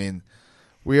fight. Like, I mean,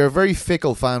 we are a very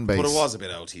fickle fan base. But it was a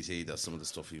bit OTT. That's some of the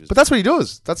stuff he was. But that's what he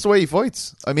does. That's the way he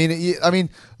fights. I mean,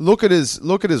 look at his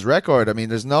record. I mean,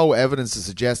 there's no evidence to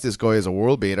suggest this guy is a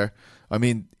world beater. I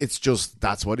mean, it's just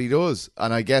that's what he does,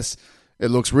 and I guess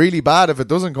it looks really bad if it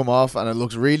doesn't come off, and it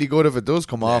looks really good if it does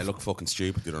come off. It looked fucking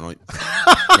stupid the other night.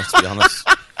 Let's be honest.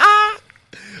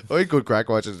 I could crack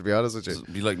watch it, to be honest with you.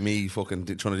 It'd be like me fucking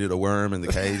trying to do the worm in the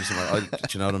cage. Do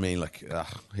you know what I mean? Like,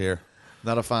 here.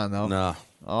 Not a fan, though. No.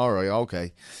 All right,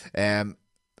 okay.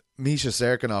 Misha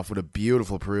Serkinov with a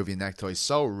beautiful Peruvian necktie,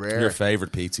 so rare. Your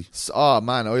favourite, Petey. Oh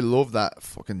man, I love that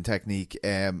fucking technique.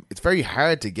 It's very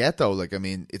hard to get though. Like, I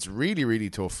mean, it's really,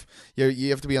 really tough. You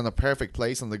have to be on the perfect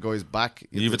place on the guy's back.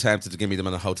 You've attempted to give me them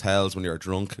in the hotels when you're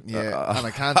drunk. Yeah, and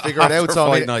I can't figure it out.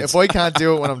 So if I can't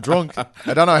do it when I'm drunk,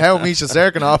 I don't know how Misha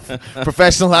Serkinov,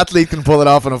 professional athlete, can pull it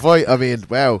off in a fight. I mean,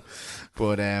 wow.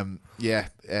 But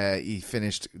he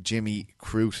finished Jimmy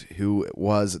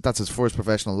Crute, that's his first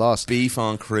professional loss. Beef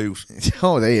on Crute.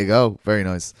 Oh, there you go. Very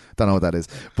nice. Don't know what that is.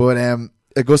 But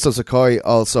Augusto Sakai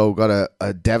also got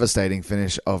a devastating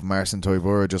finish of Marcin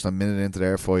Tybura just a minute into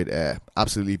their fight.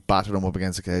 Absolutely battered him up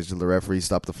against the cage till the referee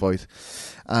stopped the fight.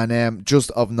 And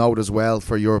just of note as well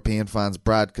for European fans,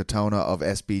 Brad Katona of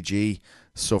SBG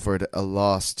suffered a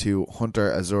loss to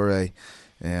Hunter Azure.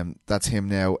 That's him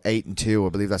now 8-2. I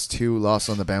believe that's 2 losses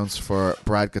on the bounce for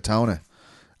Brad Katona.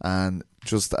 And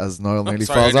just as Niall nearly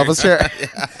falls off his chair.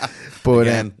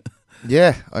 But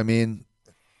yeah, I mean,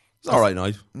 it's all right,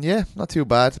 Niall. Yeah, not too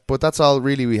bad. But that's all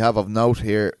really we have of note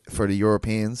here for the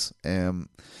Europeans.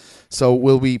 So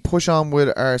will we push on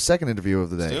with our second interview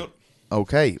of the day? Let's do it.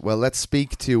 Okay, well, let's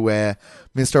speak to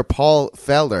Mr. Paul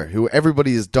Felder, who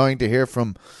everybody is dying to hear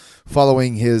from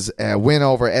following his win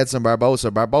over Edson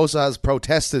Barbosa. Barbosa has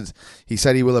protested. He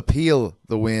said he will appeal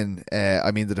the win,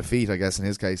 the defeat, I guess, in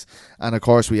his case. And, of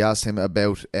course, we asked him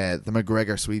about the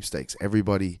McGregor sweepstakes.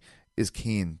 Everybody is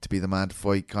keen to be the man to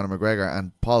fight Conor McGregor,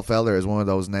 and Paul Felder is one of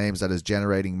those names that is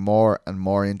generating more and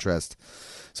more interest.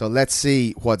 So let's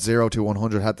see what 0 to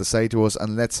 100 had to say to us,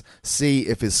 and let's see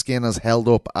if his skin has held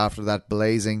up after that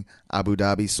blazing Abu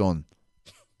Dhabi sun.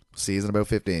 See you in about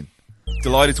 15.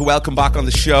 Delighted to welcome back on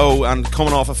the show, and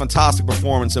coming off a fantastic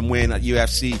performance and win at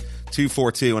UFC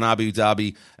 242 in Abu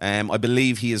Dhabi. I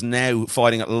believe he is now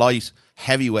fighting at light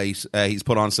heavyweight. He's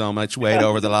put on so much weight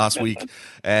over the last week.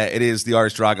 It is the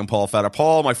Irish Dragon, Paul Felder.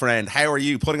 Paul, my friend, how are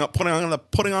you? Putting on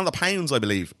the pounds, I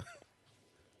believe.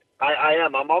 I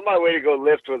am. I'm on my way to go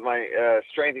lift with my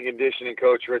strength and conditioning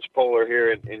coach, Rich Poehler,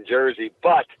 here in Jersey.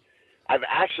 But I've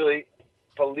actually,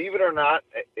 believe it or not,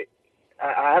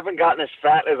 I haven't gotten as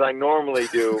fat as I normally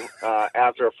do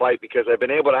after a fight, because I've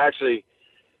been able to actually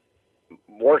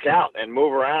work out and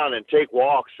move around and take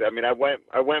walks. I mean, I went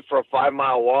for a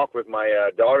 5-mile walk with my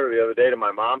daughter the other day to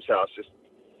my mom's house. Just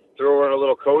threw her in a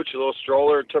little coach, a little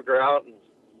stroller, took her out. And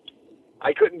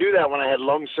I couldn't do that when I had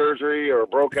lung surgery or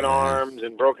broken arms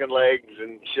and broken legs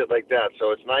and shit like that.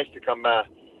 So it's nice to come out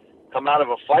of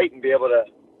a fight and be able to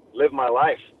live my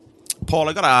life. Paul,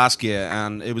 I got to ask you,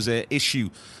 and it was an issue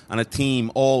and a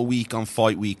theme all week on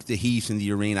Fight Week, the heat in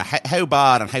the arena. How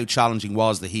bad and how challenging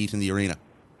was the heat in the arena?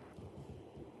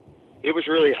 It was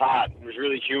really hot. It was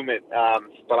really humid.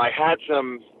 But I had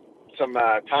some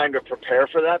time to prepare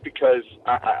for that, because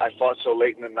I fought so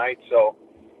late in the night. So,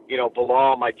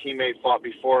 Bilal, my teammate, fought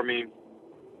before me,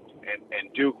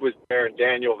 and Duke was there, and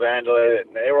Daniel Vandela,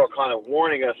 and they were all kind of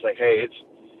warning us, like, hey,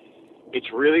 it's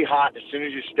really hot as soon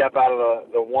as you step out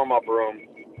of the warm-up room.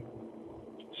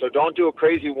 So don't do a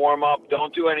crazy warm-up.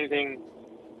 Don't do anything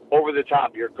over the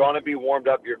top. You're going to be warmed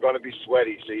up. You're going to be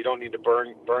sweaty, so you don't need to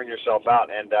burn yourself out.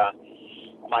 And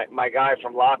my guy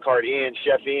from Lockhart,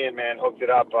 Chef Ian, man, hooked it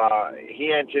up.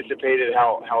 He anticipated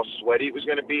how sweaty it was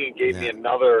going to be and gave me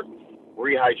another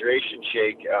rehydration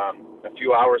shake a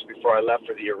few hours before I left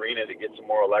for the arena to get some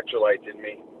more electrolytes in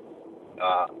me.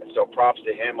 So props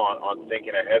to him on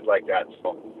thinking ahead like that.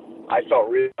 So I felt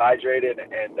really hydrated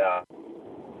and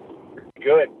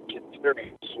good, considering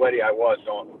how sweaty I was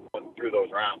going through those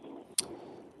rounds.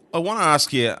 I want to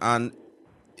ask you, and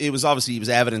it was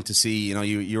evident to see,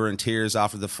 you were in tears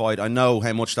after the fight. I know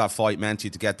how much that fight meant to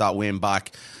you to get that win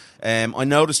back. I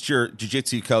noticed your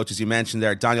jiu-jitsu coach, as you mentioned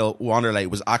there, Daniel Wanderlei,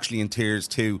 was actually in tears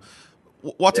too.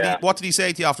 What did he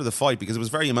say to you after the fight? Because it was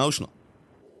very emotional.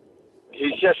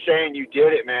 He's just saying, you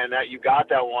did it, man. That you got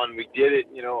that one. We did it,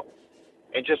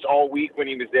 And just all week when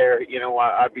he was there,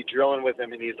 I'd be drilling with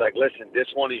him, and he's like, listen, this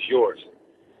one is yours.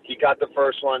 He got the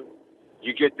first one.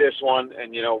 You get this one,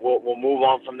 and, we'll move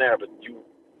on from there. But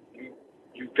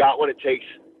you've got what it takes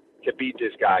to beat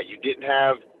this guy. You didn't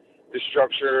have the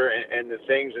structure and the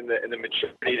things and the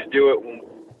maturity to do it when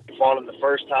you fought him the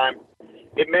first time.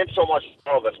 It meant so much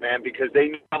to all of us, man, because they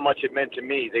knew how much it meant to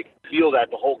me. They could feel that,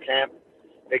 the whole camp.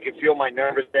 They could feel my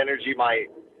nervous energy,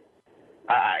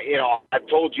 I've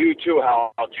told you, too,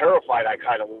 how terrified I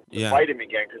kind of was to fight him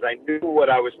again, because I knew what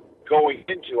I was going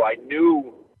into. I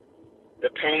knew the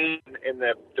pain and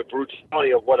the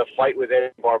brutality of what a fight with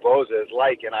Eddie Barboza is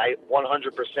like, and I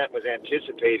 100% was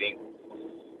anticipating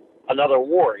another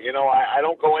war. I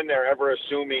don't go in there ever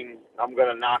assuming I'm going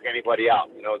to knock anybody out.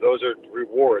 Those are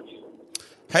rewards.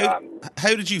 How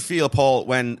did you feel, Paul,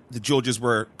 when the judges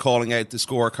were calling out the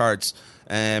scorecards?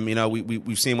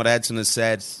 We've seen what Edson has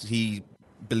said. He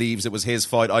believes it was his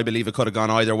fight. I believe it could have gone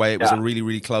either way. It was a really,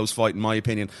 really close fight, in my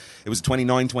opinion. It was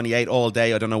 29-28 all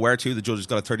day. I don't know where to. The judges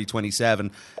got a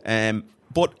 30-27.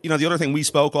 But, the other thing we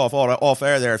spoke off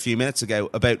air there a few minutes ago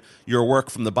about your work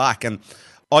from the back, and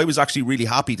I was actually really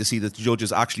happy to see that the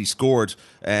judges actually scored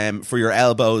for your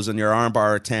elbows and your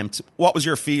armbar attempt. What was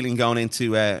your feeling going into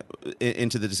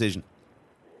the decision?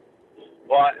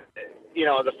 Well,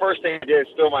 the first thing I did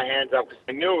is throw my hands up because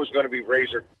I knew it was going to be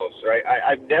razor close, right?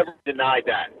 I've never denied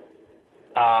that.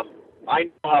 I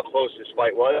know how close this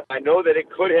fight was. I know that it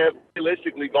could have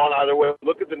realistically gone either way.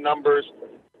 Look at the numbers.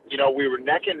 We were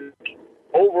neck and neck.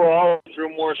 Overall,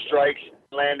 threw more strikes,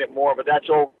 landed more, but that's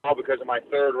overall because of my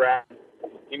third round.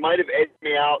 He might have edged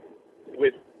me out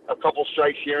with a couple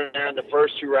strikes here and there in the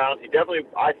first 2 rounds.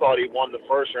 I thought he won the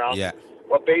first round. Yeah.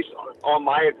 But based on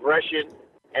my aggression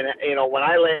and, when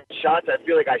I land shots, I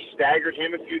feel like I staggered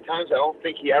him a few times. I don't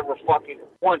think he ever fucking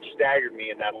once staggered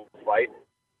me in that whole fight.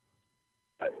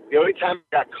 The only time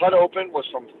I got cut open was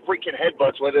from freaking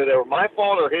headbutts, whether they were my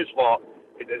fault or his fault.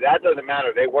 That doesn't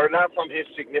matter. They were not from his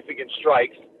significant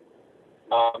strikes.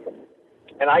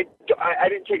 And I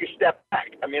didn't take a step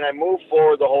back. I mean, I moved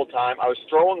forward the whole time. I was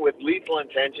throwing with lethal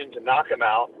intention to knock him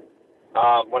out.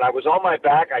 When I was on my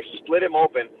back, I split him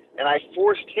open, and I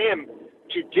forced him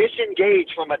to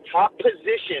disengage from a top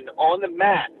position on the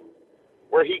mat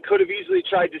where he could have easily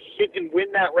tried to sit and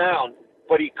win that round,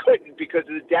 but he couldn't because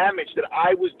of the damage that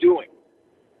I was doing.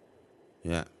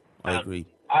 Yeah, I agree.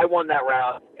 I won that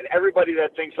round, and everybody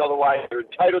that thinks otherwise, you're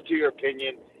entitled to your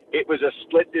opinion. It was a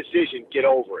split decision. Get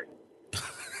over it.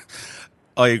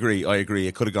 I agree.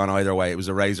 It could have gone either way. It was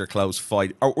a razor close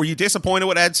fight. Were you disappointed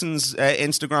with Edson's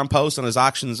Instagram post on his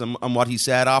actions and what he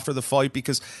said after the fight?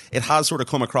 Because it has sort of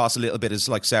come across a little bit as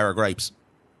like sour grapes.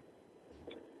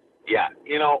 Yeah,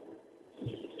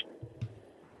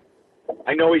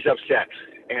 I know he's upset,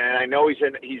 and I know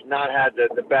he's not had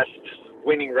the best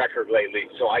winning record lately.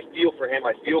 So I feel for him.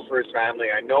 I feel for his family.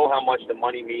 I know how much the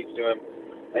money means to him.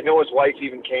 I know his wife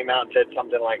even came out and said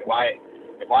something like,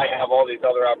 if I have all these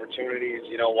other opportunities,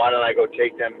 why don't I go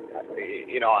take them?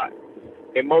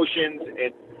 Emotions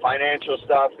and financial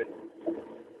stuff. And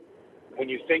when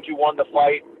you think you won the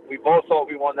fight, we both thought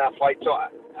we won that fight. So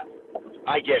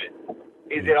I get it.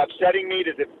 Is it upsetting me?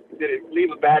 Did it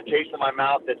leave a bad taste in my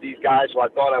mouth that these guys who I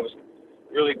thought I was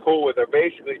really cool with are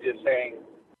basically just saying,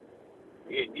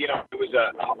 it was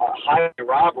a highway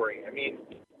robbery? I mean,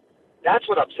 that's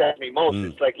what upsets me most.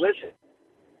 It's like, listen,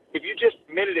 if you just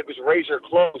admitted it was razor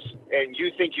close and you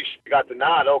think you should have got the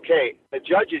nod, okay. The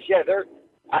judges, yeah,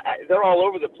 they're all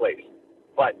over the place.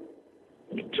 But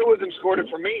 2 of them scored it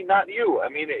for me, not you. I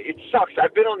mean, it sucks.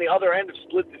 I've been on the other end of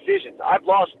split decisions. I've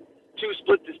lost 2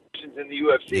 split decisions in the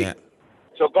UFC. Yeah.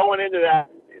 So going into that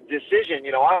decision,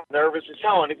 I'm nervous as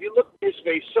hell. And if you look at his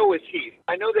face, so is he.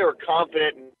 I know they were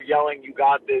confident and yelling, you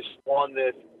got this, won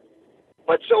this.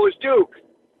 But so is Duke.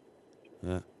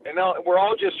 Yeah. And we're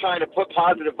all just trying to put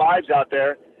positive vibes out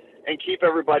there and keep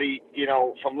everybody,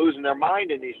 from losing their mind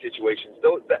in these situations.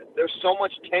 There's so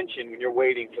much tension when you're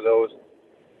waiting for those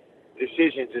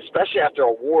decisions, especially after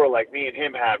a war like me and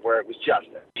him had, where it was just,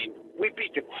 we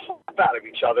beat the crap out of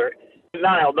each other. And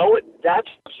I'll know it. That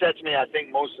upsets me, I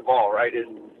think, most of all, right, is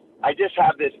I just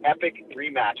have this epic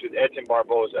rematch with Edson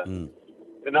Barboza.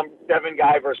 The number 7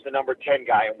 guy versus the number 10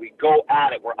 guy, and we go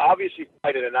at it. We're obviously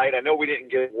fight of the night. I know we didn't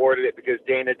get awarded it because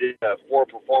Dana did 4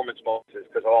 performance bonuses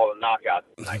because of all the knockouts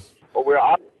tonight. But we're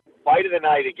fight of the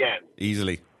night again.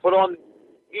 Easily. Put on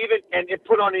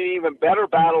an even better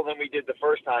battle than we did the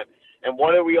first time. And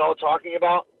what are we all talking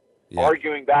about? Yeah.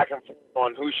 Arguing back and forth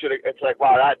on who should have. It's like,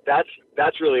 wow,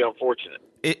 that's really unfortunate.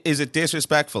 Is it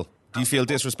disrespectful? Do you feel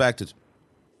disrespected?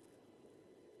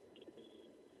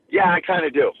 Yeah, I kind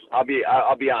of do. I'll be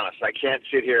honest. I can't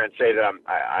sit here and say that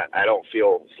I don't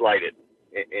feel slighted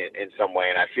in some way,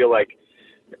 and I feel like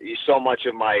so much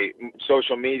of my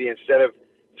social media, instead of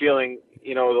feeling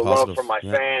the positive love from my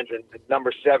fans and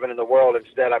number 7 in the world,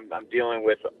 instead I'm dealing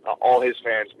with all his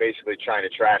fans basically trying to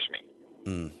trash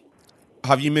me.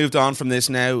 Have you moved on from this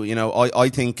now? I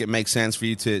think it makes sense for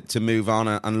you to move on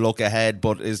and look ahead.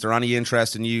 But is there any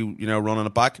interest in you running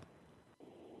it back?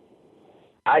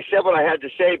 I said what I had to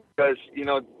say because,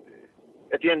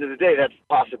 at the end of the day, that's a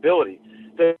possibility.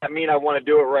 Does that mean I want to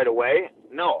do it right away?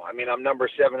 No. I mean, I'm number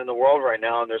 7 in the world right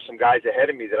now, and there's some guys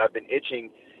ahead of me that I've been itching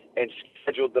and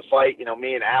scheduled to fight.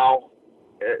 Me and Al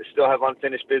still have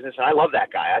unfinished business, and I love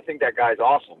that guy. I think that guy's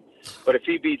awesome. But if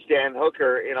he beats Dan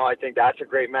Hooker, I think that's a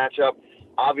great matchup.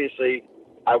 Obviously,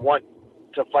 I want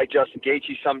to fight Justin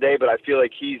Gaethje someday, but I feel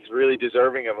like he's really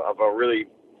deserving of a really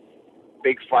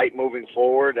big fight moving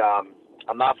forward.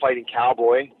 I'm not fighting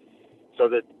Cowboy, so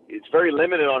that it's very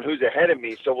limited on who's ahead of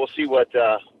me. So we'll see what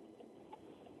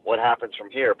happens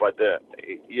from here. But I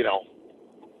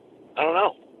don't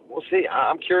know. We'll see.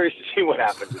 I'm curious to see what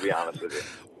happens, to be honest with you.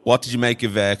 What did you make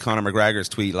of Conor McGregor's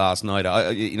tweet last night?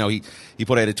 He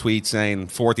put out a tweet saying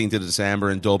 14th of December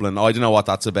in Dublin. I don't know what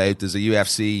that's about. There's a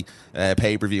UFC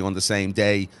pay-per-view on the same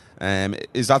day.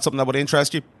 Is that something that would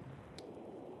interest you?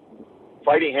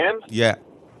 Fighting him? Yeah.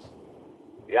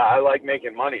 Yeah, I like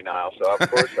making money now, so of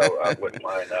course I wouldn't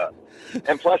mind that.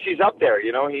 And plus, he's up there.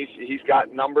 You know, he's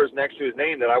got numbers next to his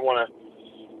name that I want to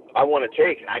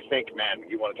take. And I think, man,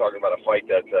 you want to talk about a fight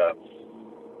that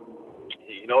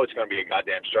you know it's going to be a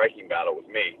goddamn striking battle with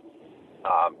me.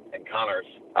 And Conor's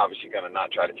obviously going to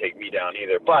not try to take me down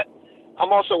either. But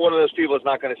I'm also one of those people that's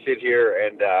not going to sit here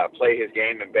and play his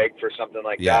game and beg for something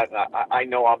like that. And I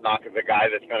know I'm not the guy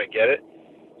that's going to get it.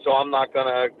 So I'm not going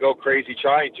to go crazy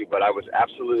trying to, but I would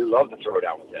absolutely love to throw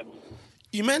down with him.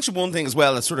 You mentioned one thing as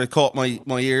well that sort of caught my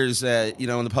ears, you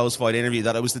know, in the post-fight interview,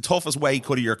 that it was the toughest weight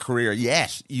cut of your career,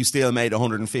 yet you still made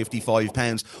 155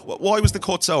 pounds. Why was the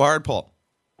cut so hard, Paul?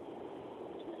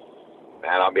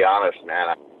 Man, I'll be honest,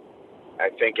 man.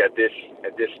 I think at this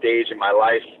stage in my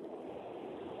life,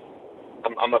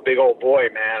 I'm a big old boy,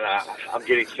 man. I'm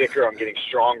getting thicker. I'm getting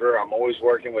stronger. I'm always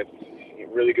working with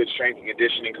really good strength and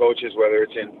conditioning coaches, whether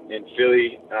it's in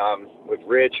Philly with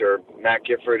Rich or Matt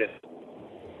Gifford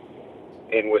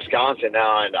in Wisconsin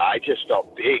now, and I just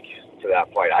felt big for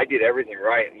that fight. I did everything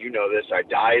right. You know this. I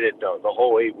dieted the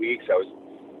whole 8 weeks. I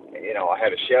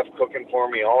had a chef cooking for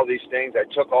me, all these things. I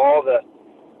took all the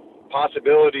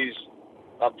possibilities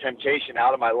of temptation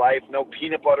out of my life. No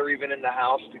peanut butter even in the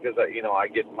house because I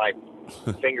get my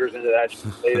fingers into that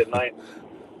late at night.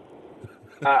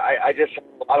 I just had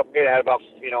a lot of weight. I had about,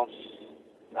 I don't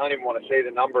even want to say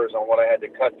the numbers on what I had to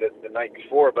cut the night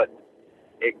before, but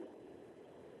it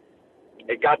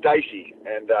got dicey,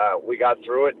 and we got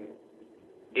through it. And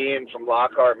Ian from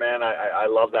Lockhart, man, I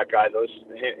love that guy.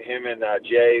 Him and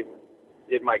Jay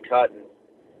did my cut, and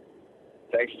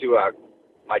thanks to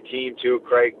my team too,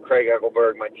 Craig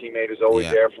Eckelberg, my teammate, is always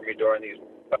there for me during these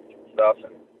stuff.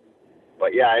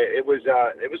 But yeah, it was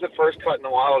the first cut in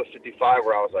a while at 55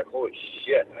 where I was like, holy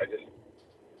shit!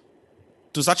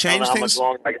 Does that change I don't know things? how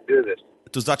much longer I can do this.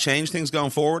 Does that change things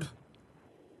going forward?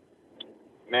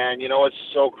 Man, what's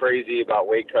so crazy about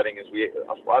weight cutting is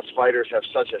us fighters have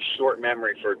such a short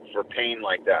memory for pain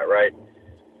like that, right?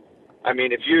 I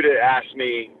mean, if you'd have asked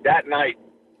me that night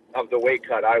of the weight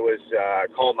cut, I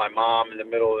called my mom in the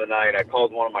middle of the night. I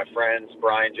called one of my friends,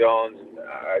 Brian Jones, and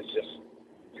I was just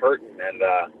hurting. And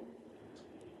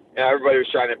everybody was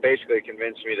trying to basically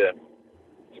convince me to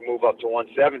move up to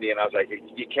 170, and I was like,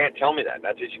 you can't tell me that. And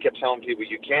that's what you kept telling people.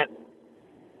 You can't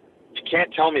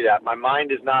tell me that. My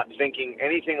mind is not thinking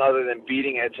anything other than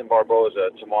beating Edson Barboza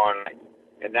tomorrow night.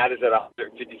 And that is at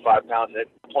 155 pounds. And at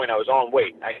that point, I was on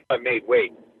weight. I made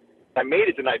weight. I made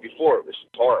it the night before. It was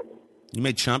horrible. You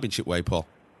made championship weight, Paul.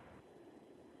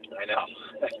 I know.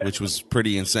 Which was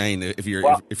pretty insane. If you're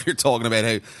talking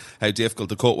about how difficult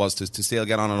the cut was to still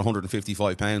get on at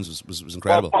 155 pounds was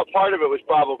incredible. Well, part of it was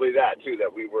probably that too,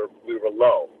 that we were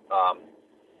low.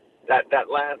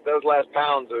 Those last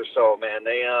pounds or so, man,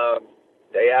 they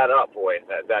add up, boy.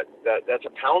 That's a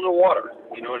pound of water.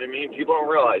 You know what I mean? People don't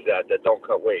realize that don't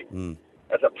cut weight. Mm.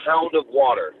 That's a pound of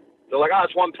water. They're like,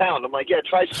 it's 1 pound. I'm like, yeah,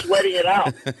 try sweating it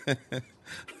out.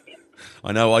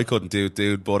 I know I couldn't do it,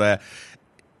 dude, but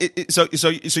so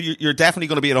you're definitely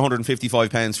going to be at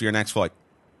 155 pounds for your next fight.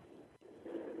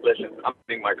 Listen, I'm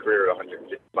ending my career at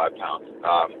 155 pounds.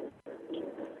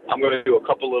 I'm going to do a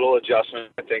couple little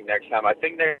adjustments, I think, next time. I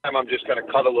think next time I'm just going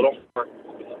to cut a little more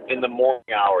in the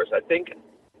morning hours. I think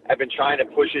I've been trying to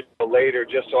push it to later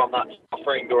just so I'm not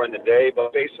suffering during the day,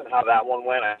 but based on how that one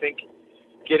went, I think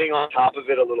getting on top of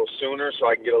it a little sooner so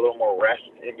I can get a little more rest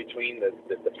in between the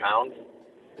pounds.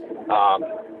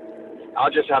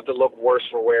 I'll just have to look worse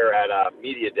for wear at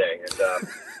Media Day. And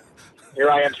here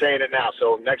I am saying it now.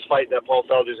 So next fight that Paul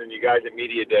Felgers and you guys at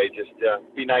Media Day, just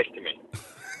be nice to me.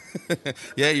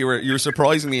 Yeah, you were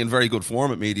surprisingly in very good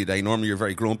form at Media Day. Normally you're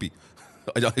very grumpy.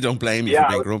 I don't blame you for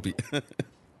being grumpy.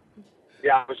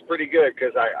 Yeah, it was pretty good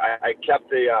because I kept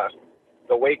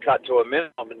the weight cut to a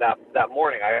minimum in that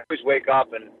morning. I always wake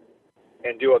up and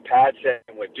do a pad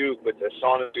session with Duke with the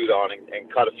sauna suit on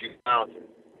and cut a few pounds.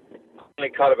 I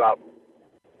only cut about,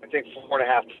 I think, 4.5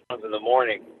 pounds in the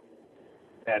morning,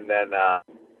 and then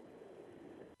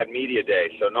at Media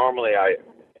Day. So normally I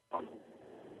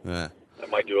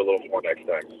might do a little more next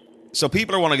time. So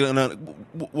people are want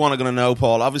to know,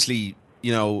 Paul. Obviously,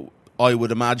 I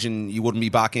would imagine you wouldn't be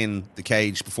back in the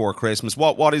cage before Christmas.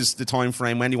 What is the time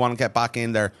frame? When do you want to get back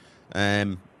in there?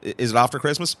 Is it after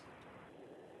Christmas?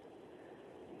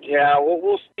 Yeah,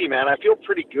 we'll see, man. I feel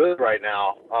pretty good right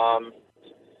now.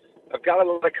 I've got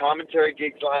a lot of commentary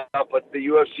gigs lined up, but the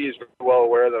UFC is very well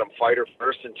aware that I'm fighter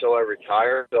first until I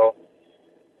retire. So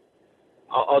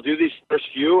I'll do these first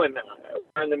few, and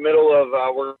we're in the middle of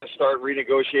we're going to start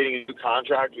renegotiating a new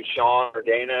contract with Sean or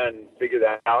Dana and figure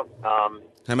that out.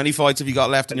 How many fights have you got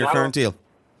left in your current deal?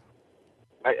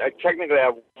 I technically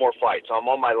have more fights. So I'm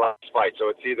on my last fight, so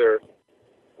it's either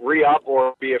re-up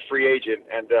or be a free agent.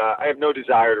 And I have no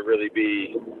desire to really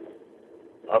be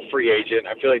a free agent.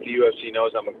 I feel like the UFC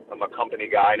knows I'm a company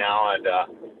guy now, and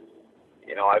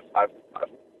I've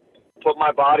put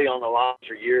my body on the line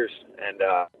for years, and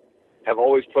have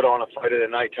always put on a fight of the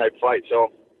night type fight.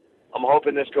 So I'm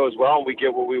hoping this goes well and we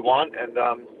get what we want, and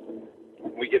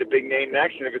we get a big name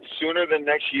next. And if it's sooner than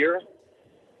next year,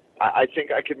 I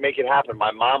think I could make it happen.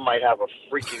 My mom might have a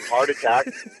freaking heart attack.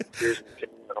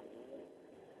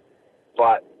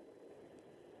 But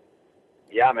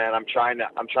yeah, man, I'm trying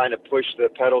to push the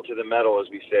pedal to the metal, as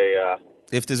we say.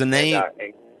 If there's a name,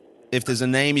 if there's a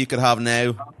name you could have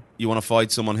now, you want to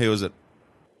fight someone. Who is it?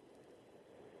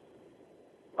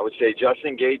 I would say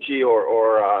Justin Gaethje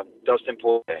or Dustin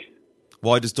Poirier.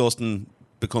 Why does Dustin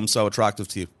become so attractive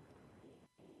to you?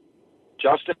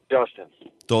 Dustin,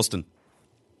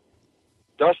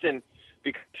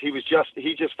 because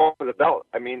he just fought for the belt.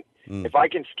 I mean, if I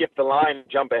can skip the line and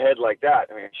jump ahead like that,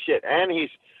 I mean, shit. And he's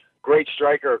a great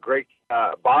striker, a great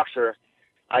boxer.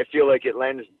 I feel like it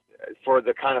lends for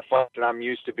the kind of fight that I'm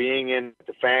used to being in, that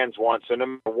the fans want. So no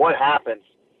matter what happens,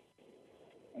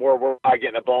 we're not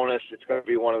getting a bonus. It's going to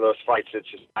be one of those fights that's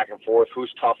just back and forth.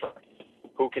 Who's tougher?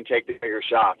 Who can take the bigger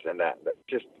shots? And that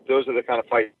just those are the kind of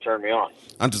fights that turn me on.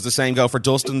 And does the same go for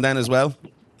Dustin then as well?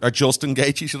 Or Justin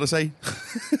Gaethje, should I say?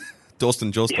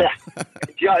 Justin.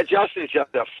 Yeah. Justin's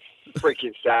just a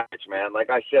freaking savage, man. Like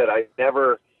I said, I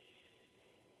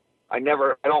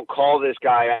don't call this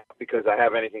guy out because I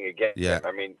have anything against him.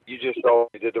 I mean, you just saw what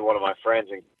he did to one of my friends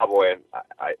in Cowboy, and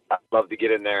I'd love to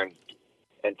get in there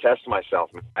and test myself.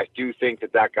 I do think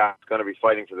that guy's going to be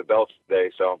fighting for the belts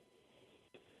today. So,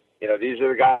 these are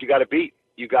the guys you got to beat.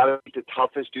 You got to beat the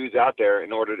toughest dudes out there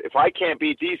in order. If I can't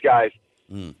beat these guys,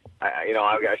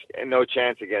 I've got no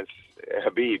chance against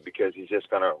Khabib because he's just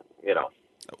going to,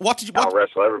 I'll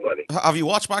wrestle everybody. Have you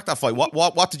watched back that fight?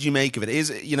 What did you make of it?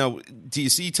 Do you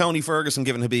see Tony Ferguson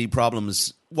giving Khabib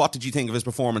problems? What did you think of his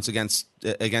performance against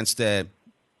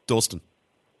Dustin?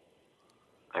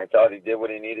 I thought he did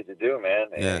what he needed to do, man.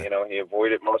 Yeah. And, he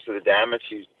avoided most of the damage.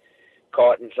 He's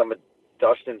caught in some of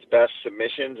Dustin's best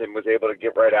submissions and was able to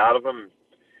get right out of him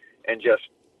and just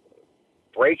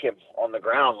break him on the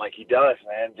ground like he does,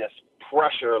 man. Just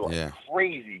pressure like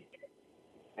crazy.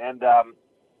 And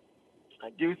I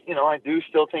do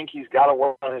still think he's got to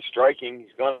work on his striking.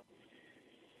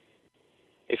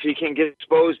 If he can get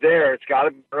exposed there, it's got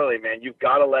to be early, man. You've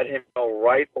got to let him know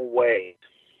right away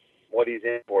what he's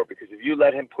in for, because if you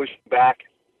let him push back,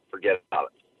 forget about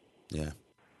it. Yeah,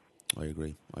 I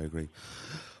agree.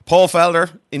 Paul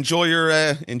Felder, enjoy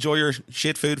your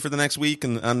shit food for the next week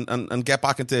and get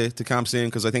back into camp soon,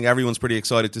 because I think everyone's pretty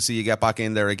excited to see you get back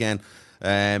in there again.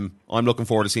 I'm looking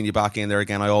forward to seeing you back in there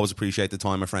again. I always appreciate the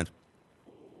time, my friend.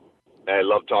 I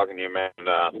love talking to you, man.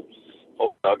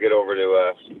 Hope I'll get over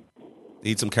to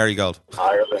eat some Kerrygold.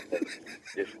 Ireland and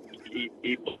just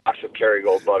eat blocks of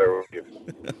Kerrygold butter with you.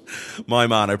 My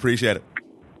man, I appreciate it.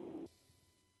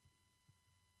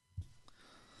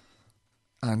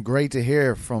 And great to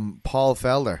hear from Paul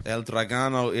Felder. El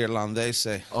Dragano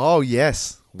Irlandese. Oh,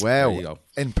 yes. Wow. There you go.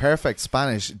 In perfect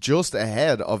Spanish, just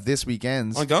ahead of this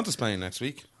weekend's. I'm going to Spain next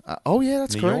week. Oh, yeah,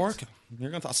 that's correct. New York.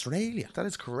 You're going to Australia. That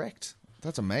is correct.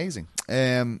 That's amazing.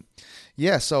 So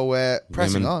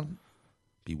pressing Women, on.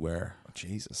 Beware. Oh,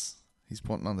 Jesus. He's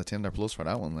putting on the Tinder Plus for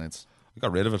that one, lads. I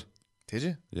got rid of it. Did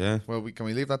you? Yeah. Well, can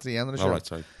we leave that to the end of the show? All right,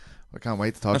 sorry. I can't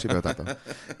wait to talk to you about that,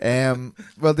 though.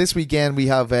 Well, this weekend we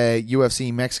have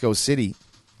UFC Mexico City.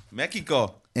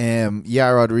 Mexico.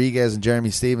 Yair Rodriguez and Jeremy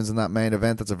Stevens in that main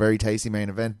event. That's a very tasty main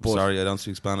event. But Sorry, I don't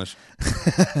speak Spanish.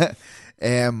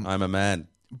 I'm a man.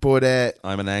 But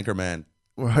I'm an anchor man.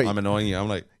 Right. I'm annoying you. I'm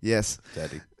like, yes.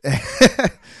 Daddy.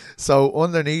 So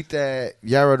underneath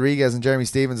Yair Rodriguez and Jeremy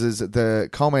Stevens is the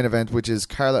co-main event, which is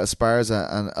Carla Esparza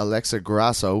and Alexa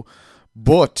Grasso.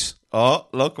 But oh,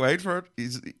 look, wait for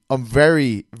it. I'm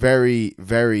very, very,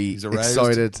 very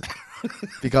excited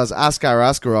because Askar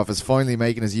Askarov is finally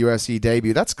making his UFC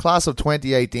debut. That's class of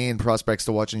 2018 prospects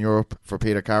to watch in Europe for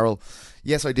Peter Carroll.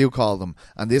 Yes, I do call them.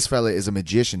 And this fella is a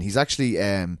magician. He's actually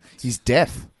he's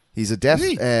deaf. He's a deaf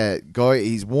guy.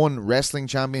 He's won wrestling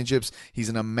championships. He's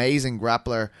an amazing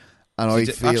grappler. And I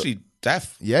feel actually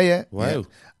deaf. Yeah. Wow. Yeah.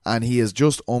 And he is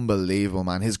just unbelievable,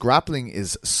 man. His grappling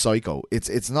is psycho.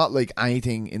 It's not like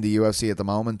anything in the UFC at the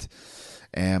moment.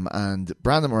 And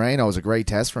Brandon Moreno is a great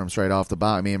test for him straight off the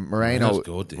bat. I mean, Moreno,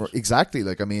 good, dude. Exactly.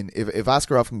 Like, I mean, if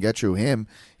Askarov can get through him,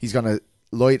 he's gonna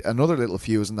light another little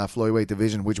fuse in that flyweight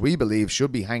division, which we believe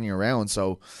should be hanging around.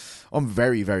 So I'm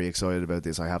very, very excited about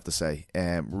this, I have to say.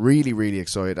 Really, really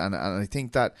excited. And I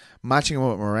think that matching him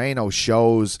with Moreno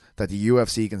shows that the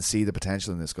UFC can see the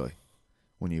potential in this guy.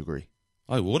 Wouldn't you agree?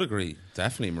 I would agree.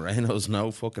 Definitely. Moreno's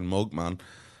no fucking mug, man.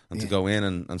 And to go in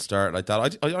and start like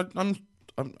that,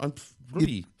 I'm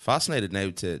really fascinated now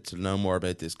to know more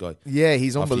about this guy. Yeah,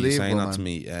 he's After you unbelievable, saying that man. to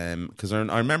me, because I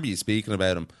remember you speaking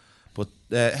about him. But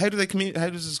how do they how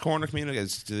does his corner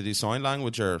communicate? Do they do sign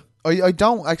language or? I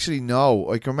don't actually know.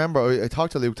 I can remember I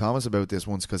talked to Luke Thomas about this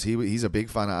once because he's a big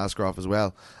fan of Askarov as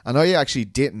well, and I actually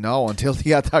didn't know until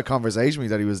he had that conversation with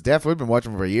me that he was deaf. I've been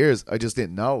watching him for years. I just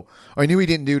didn't know. I knew he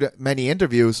didn't do that many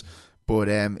interviews, but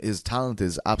his talent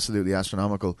is absolutely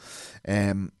astronomical.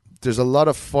 There's a lot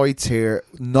of fights here,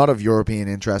 not of European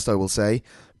interest, I will say.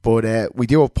 But we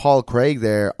do have Paul Craig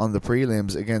there on the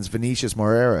prelims against Vinicius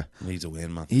Moreira. Needs a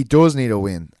win, man. He does need a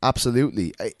win,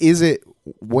 absolutely. Is it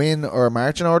win or a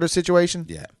marching order situation?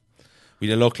 Yeah.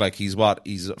 We look like he's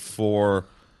 4-2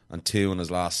 in his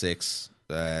last 6.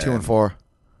 2-4.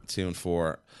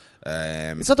 2-4.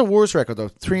 It's not the worst record though.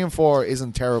 3-4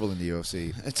 isn't terrible in the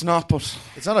UFC. It's not, but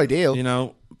It's not ideal. you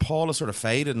know, Paul has sort of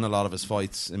faded in a lot of his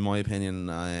fights, in my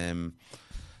opinion.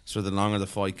 So the longer the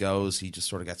fight goes, he just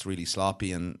sort of gets really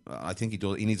sloppy, and I think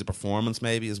he needs a performance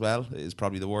maybe as well, is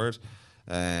probably the word.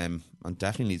 And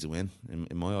definitely needs a win in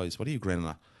my eyes. What are you grinning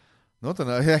at? Nothing.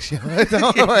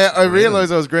 I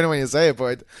realise I was grinning when you say it,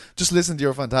 but just listen to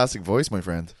your fantastic voice, my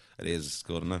friend. It is. It's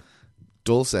good, isn't it?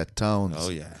 Dulcet tones. Oh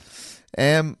yeah.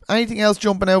 Anything else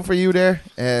jumping out for you there?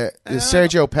 Is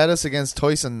Sergio Pettis against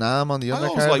Tyson Nam on the I undercard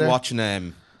always like there?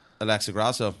 watching Alexa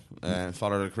Grasso.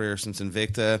 Followed her career since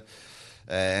Invicta.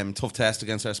 Tough test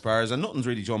against her spars, and nothing's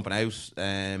really jumping out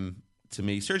to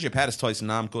me. Sergio Pettis, Tyson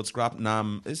Nam, good scrap.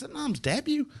 Nam, is it Nam's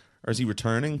debut or is he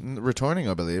returning? Returning,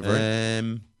 I believe,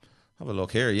 right? Have a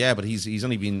look here. Yeah, but he's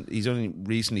only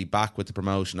recently back with the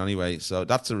promotion anyway. So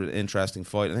that's an interesting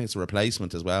fight. I think it's a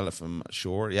replacement as well, if I'm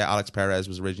sure. Yeah, Alex Perez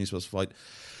was originally supposed to fight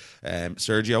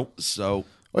Sergio. So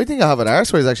I think I have it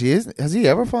Arseways actually. Has he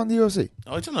ever fought in the UFC?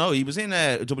 I don't know. He was in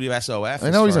WSOF.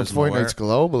 I know he's in Fight Nights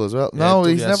Global as well. No,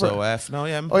 he's never. WSOF. No,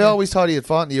 yeah. I always thought he had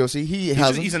fought in the UFC. He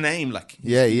hasn't. He's a name, like.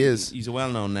 Yeah, he is. He's a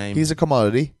well-known name. He's a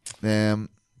commodity. So,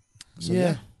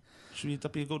 yeah. Should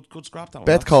that be a good scrap? That one.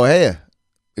 Beth Correia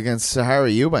against Sahara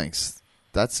Eubanks.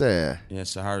 That's Yeah,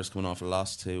 Sahara's coming off a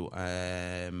loss to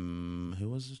who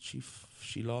was it?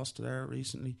 She lost there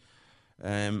recently.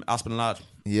 Aspen Ladd,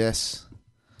 yes.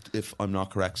 if I'm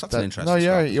not correct. So that's an interesting. No,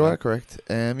 scrap as you well. are correct.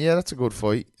 Yeah, that's a good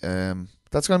fight.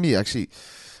 That's going to be actually.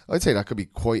 I'd say that could be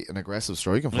quite an aggressive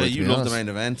striking fight. Yeah, to you be love honest. the main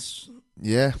events.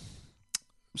 Yeah.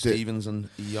 Stevens and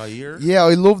Yair. Yeah,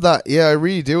 I love that. Yeah, I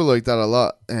really do like that a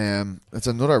lot. It's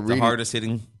another The really hardest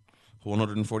hitting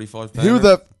 145 pounder. who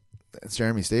the. It's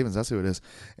Jeremy Stevens. That's who it is.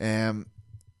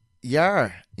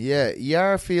 Yar. Yeah,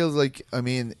 Yar feels like. I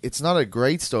mean, it's not a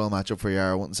great style matchup for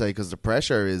Yar. I wouldn't say because the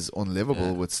pressure is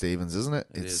unlivable with Stevens, isn't it?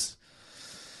 It It's is.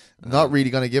 not really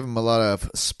going to give him a lot of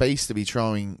space to be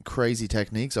throwing crazy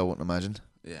techniques. I wouldn't imagine.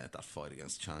 Yeah, that fight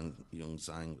against Chang Yung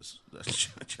Zhang was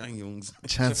Chang Yung Zhang.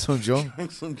 Chan Sung Jung Chang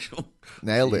Sung Jung.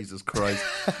 nailed it. Jesus Christ.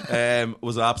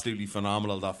 Was absolutely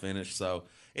phenomenal, that finish. So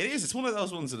it is. It's one of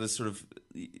those ones that is sort of.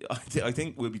 I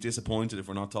think we'll be disappointed if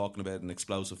we're not talking about an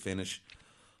explosive finish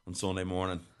on Sunday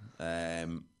morning.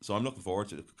 So I'm looking forward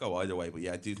to it. It could go either way, but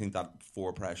yeah, I do think that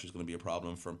forward pressure is going to be a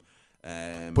problem from.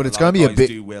 But it's going to be a big.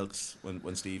 Do wilts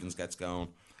when Stevens gets going.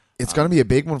 It's going to be a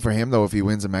big one for him though if he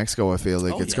wins in Mexico. I feel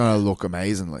like it's going to look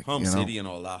amazing. Like Home you know. city and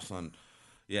all that, and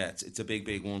yeah, it's a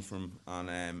big one for him,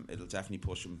 and it'll definitely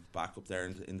push him back up there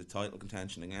in the title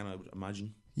contention again, I would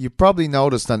imagine. You probably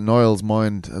noticed that Niall's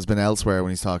mind has been elsewhere when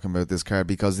he's talking about this card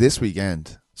because this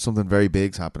weekend something very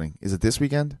big's happening. Is it this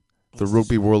weekend? The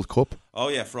Rugby World Cup. Oh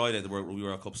yeah, Friday the Rugby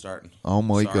World Cup starting. Oh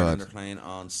my Starting, God! they're playing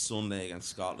on Sunday against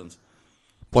Scotland.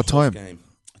 What Tough time? Game.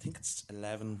 I think it's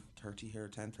 11:30 here,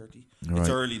 10:30. Right. It's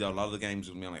early though. A lot of the games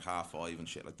will be on like 5:30 and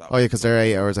shit like that. Oh yeah, because they're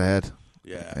 8 hours ahead.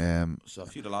 Yeah. So a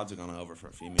few of the lads are going over for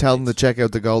a few minutes. Tell them to check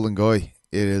out the Golden Guy.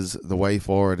 It is the way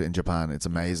forward in Japan. It's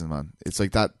amazing, man. It's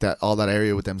like that all that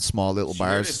area with them small little Did you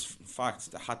hear bars. this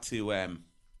fact, they had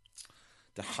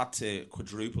to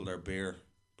quadruple their beer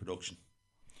production.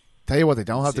 Tell you what, they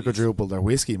don't have to Cities. quadruple their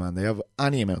whiskey, man. They have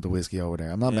any amount of whiskey over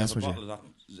there. I'm not messing a with you. bottle of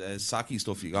that sake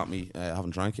stuff you got me. I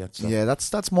haven't drank yet. So. Yeah,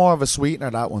 that's more of a sweetener,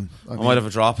 that one. I might have a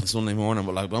drop on Sunday morning,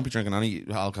 but like, I won't be drinking any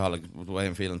alcohol like the way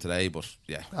I'm feeling today. But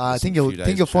yeah, I just think a you'll few days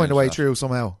think you'll to find a change way that. through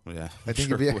somehow. Yeah, I think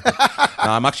sure you'll be.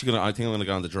 No, I'm actually gonna. I think I'm gonna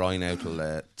go on the dry now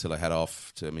till I head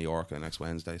off to Mallorca next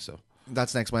Wednesday. So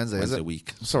That's next Wednesday, is Wednesday it?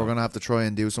 week. So we're gonna have to try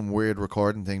and do some weird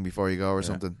recording thing before you go or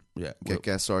something. Yeah, Get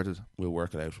guests sorted. we'll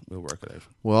work it out.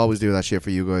 We'll always do that shit for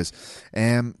you guys.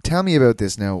 Tell me about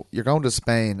this now. You're going to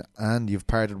Spain and you've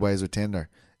parted ways with Tinder.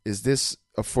 Is this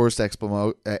a first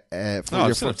No, I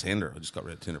still have Tinder. I just got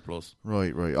rid of Tinder Plus.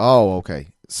 Right. Oh, okay.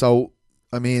 So,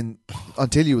 I mean,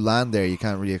 until you land there, you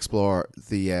can't really explore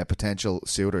the potential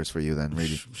suitors for you then,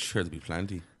 really. Sure, there'll be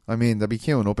plenty. I mean, they'll be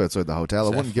queuing up outside the hotel.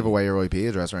 I wouldn't give away your IP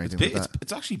address or anything like that.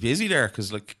 It's actually busy there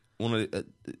because like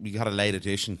we had a late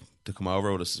edition to come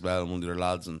over with us as well, and one of the other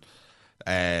lads,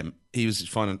 and he was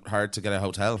finding it hard to get a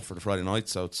hotel for the Friday night,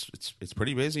 so it's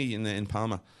pretty busy in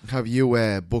Palma. Have you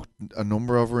booked a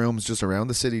number of rooms just around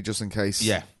the city just in case?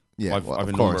 Yeah. I've I've a of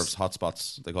number of course.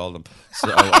 hotspots, they call them. So,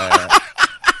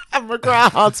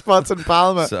 McGrath hotspots in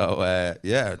Palma. So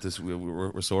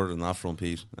we're sorted on that front,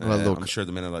 Pete. Well, look, I'm sure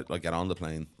the minute I get on the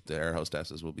plane, the air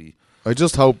hostesses will be. I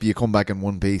just hope you come back in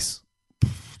one piece.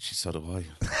 Geez, so do I.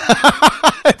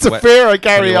 It's a fear I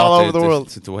carry all over the world.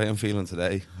 The way I'm feeling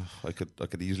today, I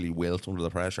could easily wilt under the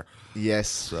pressure. Yes,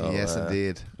 So, yes,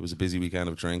 indeed. It was a busy weekend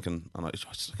of drinking, and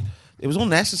it was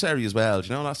unnecessary as well. Do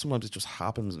you know that sometimes it just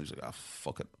happens, and you're like,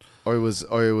 fuck it. I was a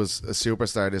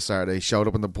superstar this Saturday. Showed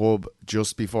up in the pub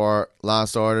just before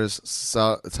last orders.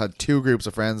 It's had two groups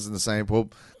of friends in the same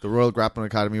pub. The Royal Grappling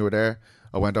Academy were there.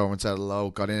 I went over and said hello.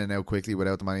 Got in and out quickly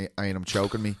without them them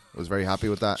choking me. I was very happy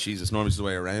with that. Jesus, normally it's the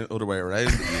other way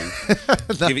around.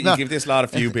 You give this lad a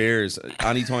few beers.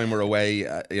 Anytime we're away,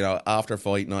 after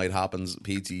fight night happens,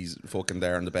 Petey's fucking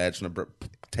there on the bench and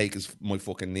take my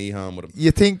fucking knee home with him.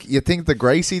 You think the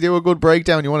Gracie do a good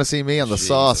breakdown? You want to see me on the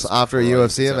sauce after a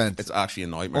UFC event? It's actually a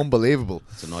nightmare. Unbelievable.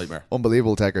 It's a nightmare.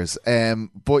 Unbelievable, techers.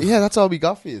 But yeah, that's all we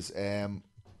got for you.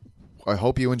 I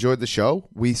hope you enjoyed the show.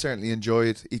 We certainly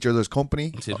enjoyed each other's company.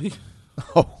 Did we?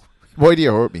 Oh, why do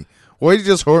you hurt me? Why do you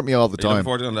just hurt me all the Are you looking time?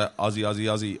 forward to the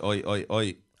Aussie, oi, oi,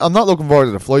 oi. I'm not looking forward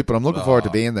to the flight, but I'm looking forward to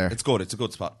being there. It's good. It's a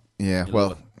good spot. Yeah, You'll well,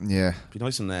 love yeah. Be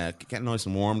nice and getting nice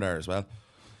and warm there as well.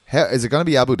 Is it going to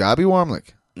be Abu Dhabi warm?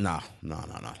 Like, No.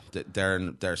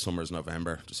 Their summer's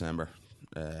November, December.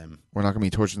 we're not going to be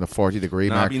touching the 40-degree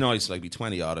It'd mark. be nice, like be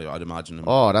 20 odd, I'd imagine.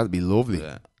 Oh, that'd be lovely.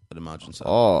 Yeah, I'd imagine so.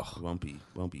 Oh. It won't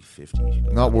be 50.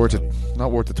 Not worth it.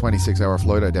 Not worth the 26-hour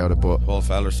flight, I doubt it. But Paul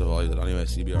Feller survived it anyway,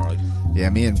 so he'll be alright. yeah,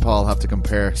 me and Paul have to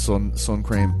compare sun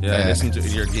cream. Yeah, listen to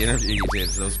the interview you did.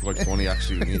 That was quite funny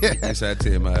actually. You said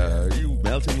to him, "Are you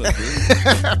melting like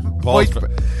this?"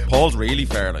 Paul's really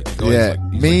fair. Like, the guy's Yeah,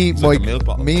 like, he's me, like a Mike, milk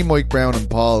bottle. me, Mike Brown, and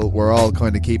Paul were all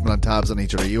kind of keeping on tabs on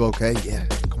each other. You okay? Yeah,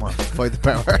 come on, fight the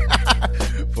power.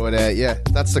 But yeah,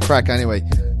 that's the crack anyway,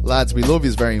 lads. We love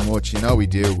yous very much. You know we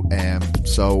do.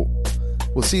 So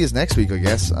we'll see yous next week, I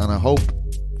guess. And I hope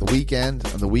the weekend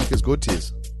and the week is good to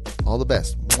yous. All the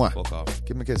best. Mwah. Fuck off.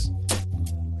 Give him a kiss.